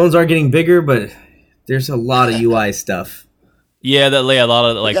 Phones are getting bigger, but there's a lot of UI stuff. Yeah, a lot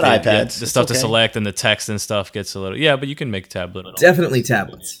of like got the iPads. the stuff It's to okay. select and the text and stuff gets a little. Yeah, but you can make tablet. Definitely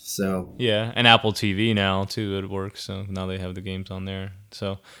tablets. So Yeah, and Apple TV now too. It works. So now they have the games on there.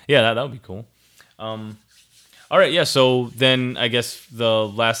 So yeah, that would be cool. All right, yeah. So then I guess the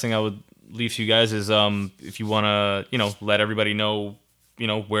last thing I would leave to you guys is if you want to let everybody know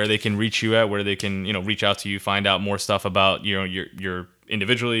where they can reach you at, where they can reach out to you, find out more stuff about your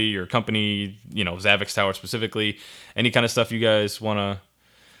individually, your company, Zavix Tower specifically, any kind of stuff you guys want to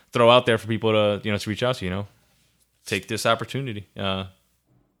throw out there for people to to reach out to. Take this opportunity.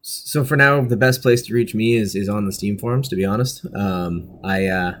 So for now, the best place to reach me is on the Steam forums. To be honest,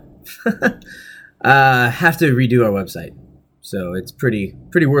 I have to redo our website, so it's pretty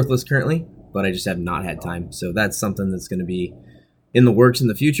worthless currently. But I just have not had time. So that's something that's going to be in the works in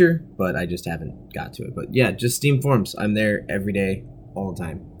the future. But I just haven't got to it. But yeah, just Steam forums. I'm there every day, all the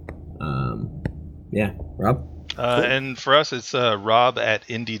time. Rob. And for us, it's rob at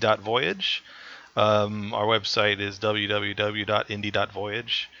indie.voyage. Our website is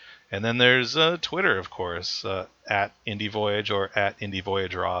www.indie.voyage. And then there's Twitter, of course, at indievoyage or at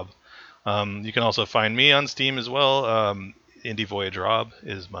indievoyagerob. You can also find me on Steam as well. IndieVoyageRob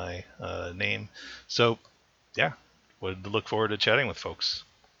is my name. So, yeah, would look forward to chatting with folks.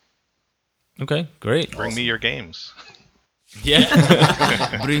 Okay, great. Bring me your games.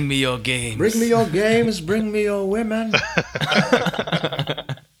 Yeah. Bring me your games. Bring me your games, bring me your women.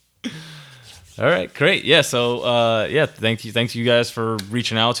 All right, great. Yeah, so thank you guys for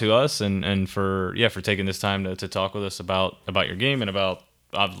reaching out to us and for taking this time to talk with us about your game and about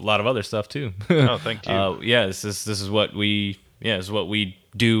a lot of other stuff too. Oh, thank you. This is what we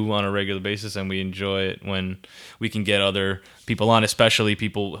do on a regular basis, and we enjoy it when we can get other people on, especially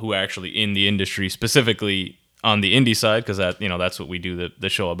people who are actually in the industry, specifically on the indie side, because that's what we do the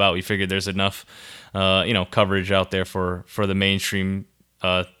show about. We figured there's enough coverage out there for the mainstream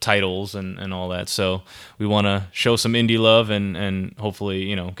titles and all that, so we want to show some indie love and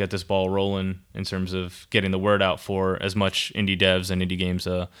hopefully get this ball rolling in terms of getting the word out for as much indie devs and indie games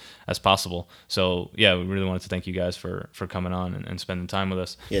as possible. So yeah, we really wanted to thank you guys for coming on and spending time with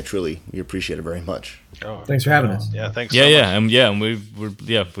us. Yeah, truly, we appreciate it very much. Oh, Thanks for having us. yeah, thanks. Yeah, so yeah, much. and we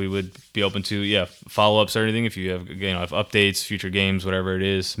would be open to follow-ups or anything if you have if updates, future games, whatever it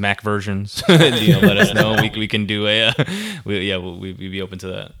is, Mac versions. Let us know. We can do we'd be open to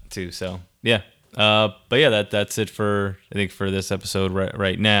that too. So yeah, but yeah, that's it for this episode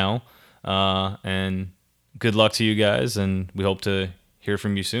right now. And good luck to you guys, and we hope to hear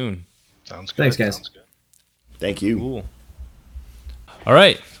from you soon. Sounds good. Thanks, guys. Sounds good. Thank you. Cool. All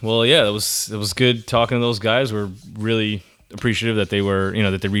right. Well, yeah, it was good talking to those guys. We're really appreciative that they were,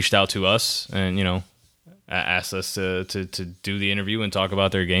 that they reached out to us and, asked us to do the interview and talk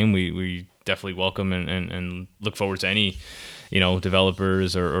about their game. We definitely welcome and look forward to any,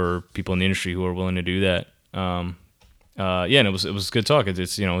 developers or people in the industry who are willing to do that. And it was good talk.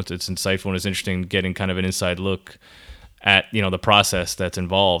 It's insightful and it's interesting getting kind of an inside look at the process that's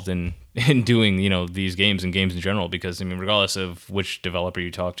involved in doing these games and games in general, because regardless of which developer you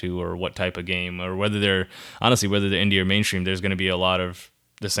talk to or what type of game or whether they're indie or mainstream, there's going to be a lot of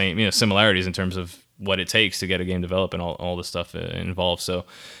the same, similarities in terms of what it takes to get a game developed and all the stuff involved. So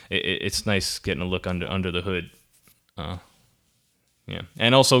it's nice getting a look under the hood. Yeah,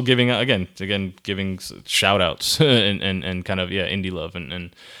 and also giving shout outs and kind of indie love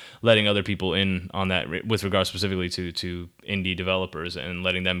and letting other people in on that with regards specifically to indie developers and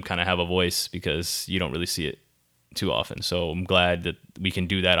letting them kind of have a voice, because you don't really see it too often. So I'm glad that we can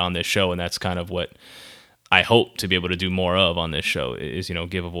do that on this show, and that's kind of what I hope to be able to do more of on this show is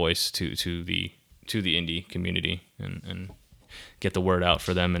give a voice to the indie community and get the word out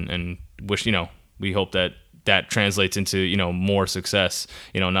for them and wish we hope that translates into more success.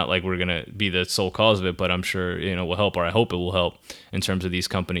 Not like we're gonna be the sole cause of it, but I'm sure will help, or I hope it will help in terms of these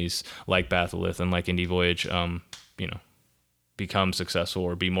companies like Batholith and like Indie Voyage become successful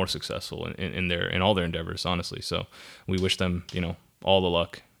or be more successful in all their endeavors, honestly. So we wish them all the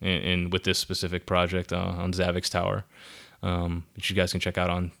luck in with this specific project on Zavix Tower, which you guys can check out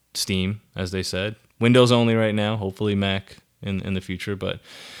on Steam, as they said. Windows only right now, hopefully Mac in the future, but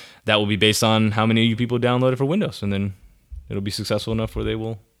that will be based on how many of you people download it for Windows, and then it'll be successful enough where they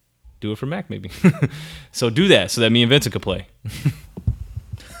will do it for Mac, maybe. So do that so that me and Vincent could play.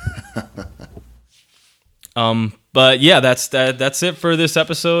 But yeah, that's it for this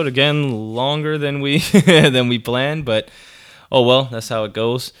episode. Again, longer than we planned, but oh well, that's how it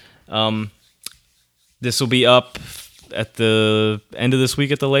goes. This will be up at the end of this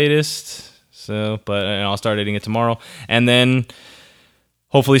week at the latest. So, and I'll start editing it tomorrow, and then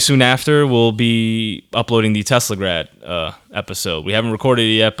hopefully soon after we'll be uploading the Teslagrad episode. We haven't recorded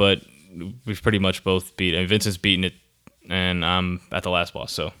it yet, but we've pretty much both beat it. Vincent's beaten it, and I'm at the last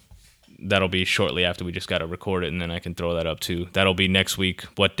boss. So that'll be shortly after. We just got to record it, and then I can throw that up too. That'll be next week.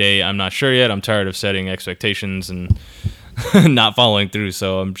 What day? I'm not sure yet. I'm tired of setting expectations and not following through.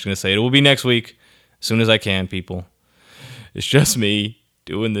 So I'm just going to say it will be next week as soon as I can, people. It's just me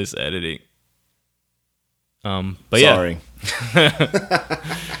doing this editing. But Sorry. Yeah.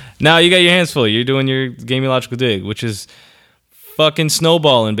 Now you got your hands full. You're doing your Gaming Logical Dig, which is fucking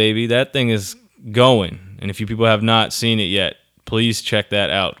snowballing, baby. That thing is going. And if you people have not seen it yet, please check that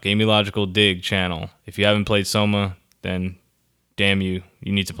out. Gaming Logical Dig channel. If you haven't played Soma, then damn you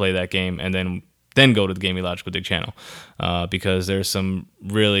need to play that game, and then go to the Gaming Logical Dig channel, because there's some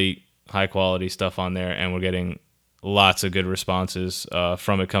really high quality stuff on there, and we're getting lots of good responses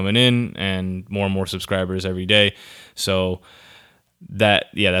from it coming in, and more subscribers every day. So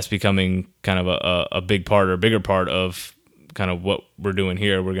that's becoming kind of a big part, or a bigger part of kind of what we're doing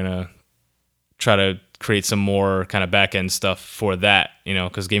here. We're gonna try to create some more kind of back end stuff for that,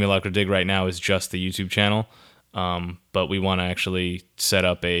 because Gaming Logical Dig right now is just the YouTube channel, but we want to actually set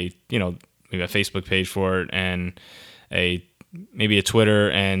up maybe a Facebook page for it, and maybe a Twitter,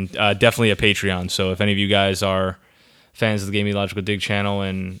 and definitely a Patreon. So if any of you guys are fans of the Gaming Logical Dig channel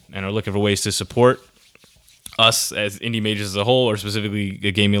and are looking for ways to support us as Indie Mages as a whole, or specifically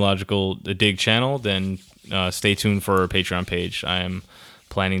the Gaming Logical Dig channel, then stay tuned for our Patreon page. I am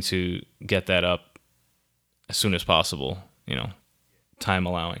planning to get that up as soon as possible, time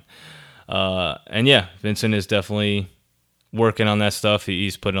allowing. And yeah, Vincent is definitely working on that stuff.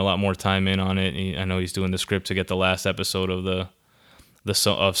 He's putting a lot more time in on it. I know he's doing the script to get the last episode of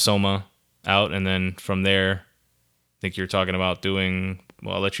of Soma out, and then from there, I think you're talking about doing.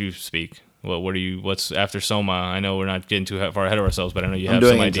 Well, I'll let you speak. What's after Soma? I know we're not getting too far ahead of ourselves, but I know you have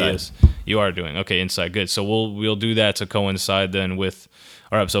some ideas. You are doing okay. Inside, good. So we'll do that to coincide then with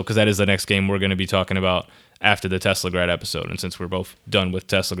our episode, because that is the next game we're going to be talking about after the Teslagrad episode. And since we're both done with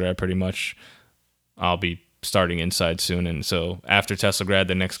Teslagrad, pretty much, I'll be starting Inside soon. And so after Teslagrad,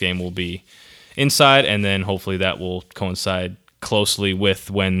 the next game will be Inside, and then hopefully that will coincide closely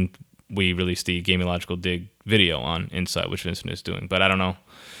with when we release the Gaming Logical Dig video on Inside, which Vincent is doing. But I don't know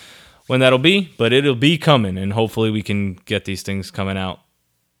when that'll be, but it'll be coming, and hopefully we can get these things coming out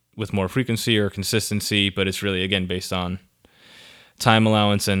with more frequency or consistency, but it's really, again, based on time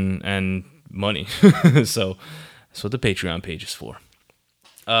allowance and money. So that's what the Patreon page is for.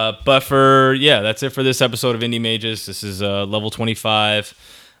 But that's it for this episode of Indie Mages. This is level 25,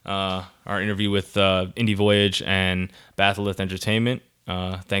 our interview with Indie Voyage and Batholith Entertainment.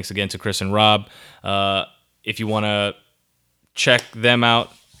 Thanks again to Chris and Rob. If you want to check them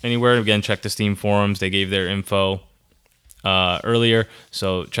out anywhere, again, check the Steam forums. They gave their info earlier,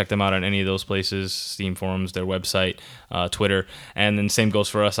 so check them out on any of those places: Steam forums, their website, Twitter. And then same goes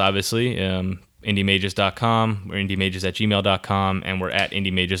for us, obviously. IndieMages.com. We're IndieMages@gmail.com, and we're at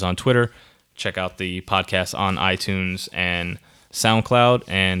IndieMages on Twitter. Check out the podcast on iTunes and SoundCloud,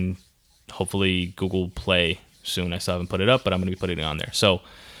 and hopefully Google Play soon. I still haven't put it up, but I'm going to be putting it on there. So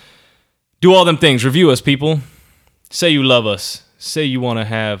do all them things. Review us, people. Say you love us. say you want to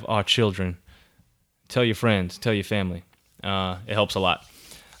have our children, tell your friends, tell your family. It helps a lot.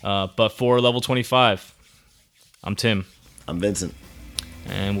 But for level 25, I'm Tim. I'm Vincent.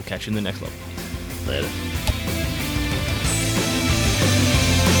 And we'll catch you in the next level. Later.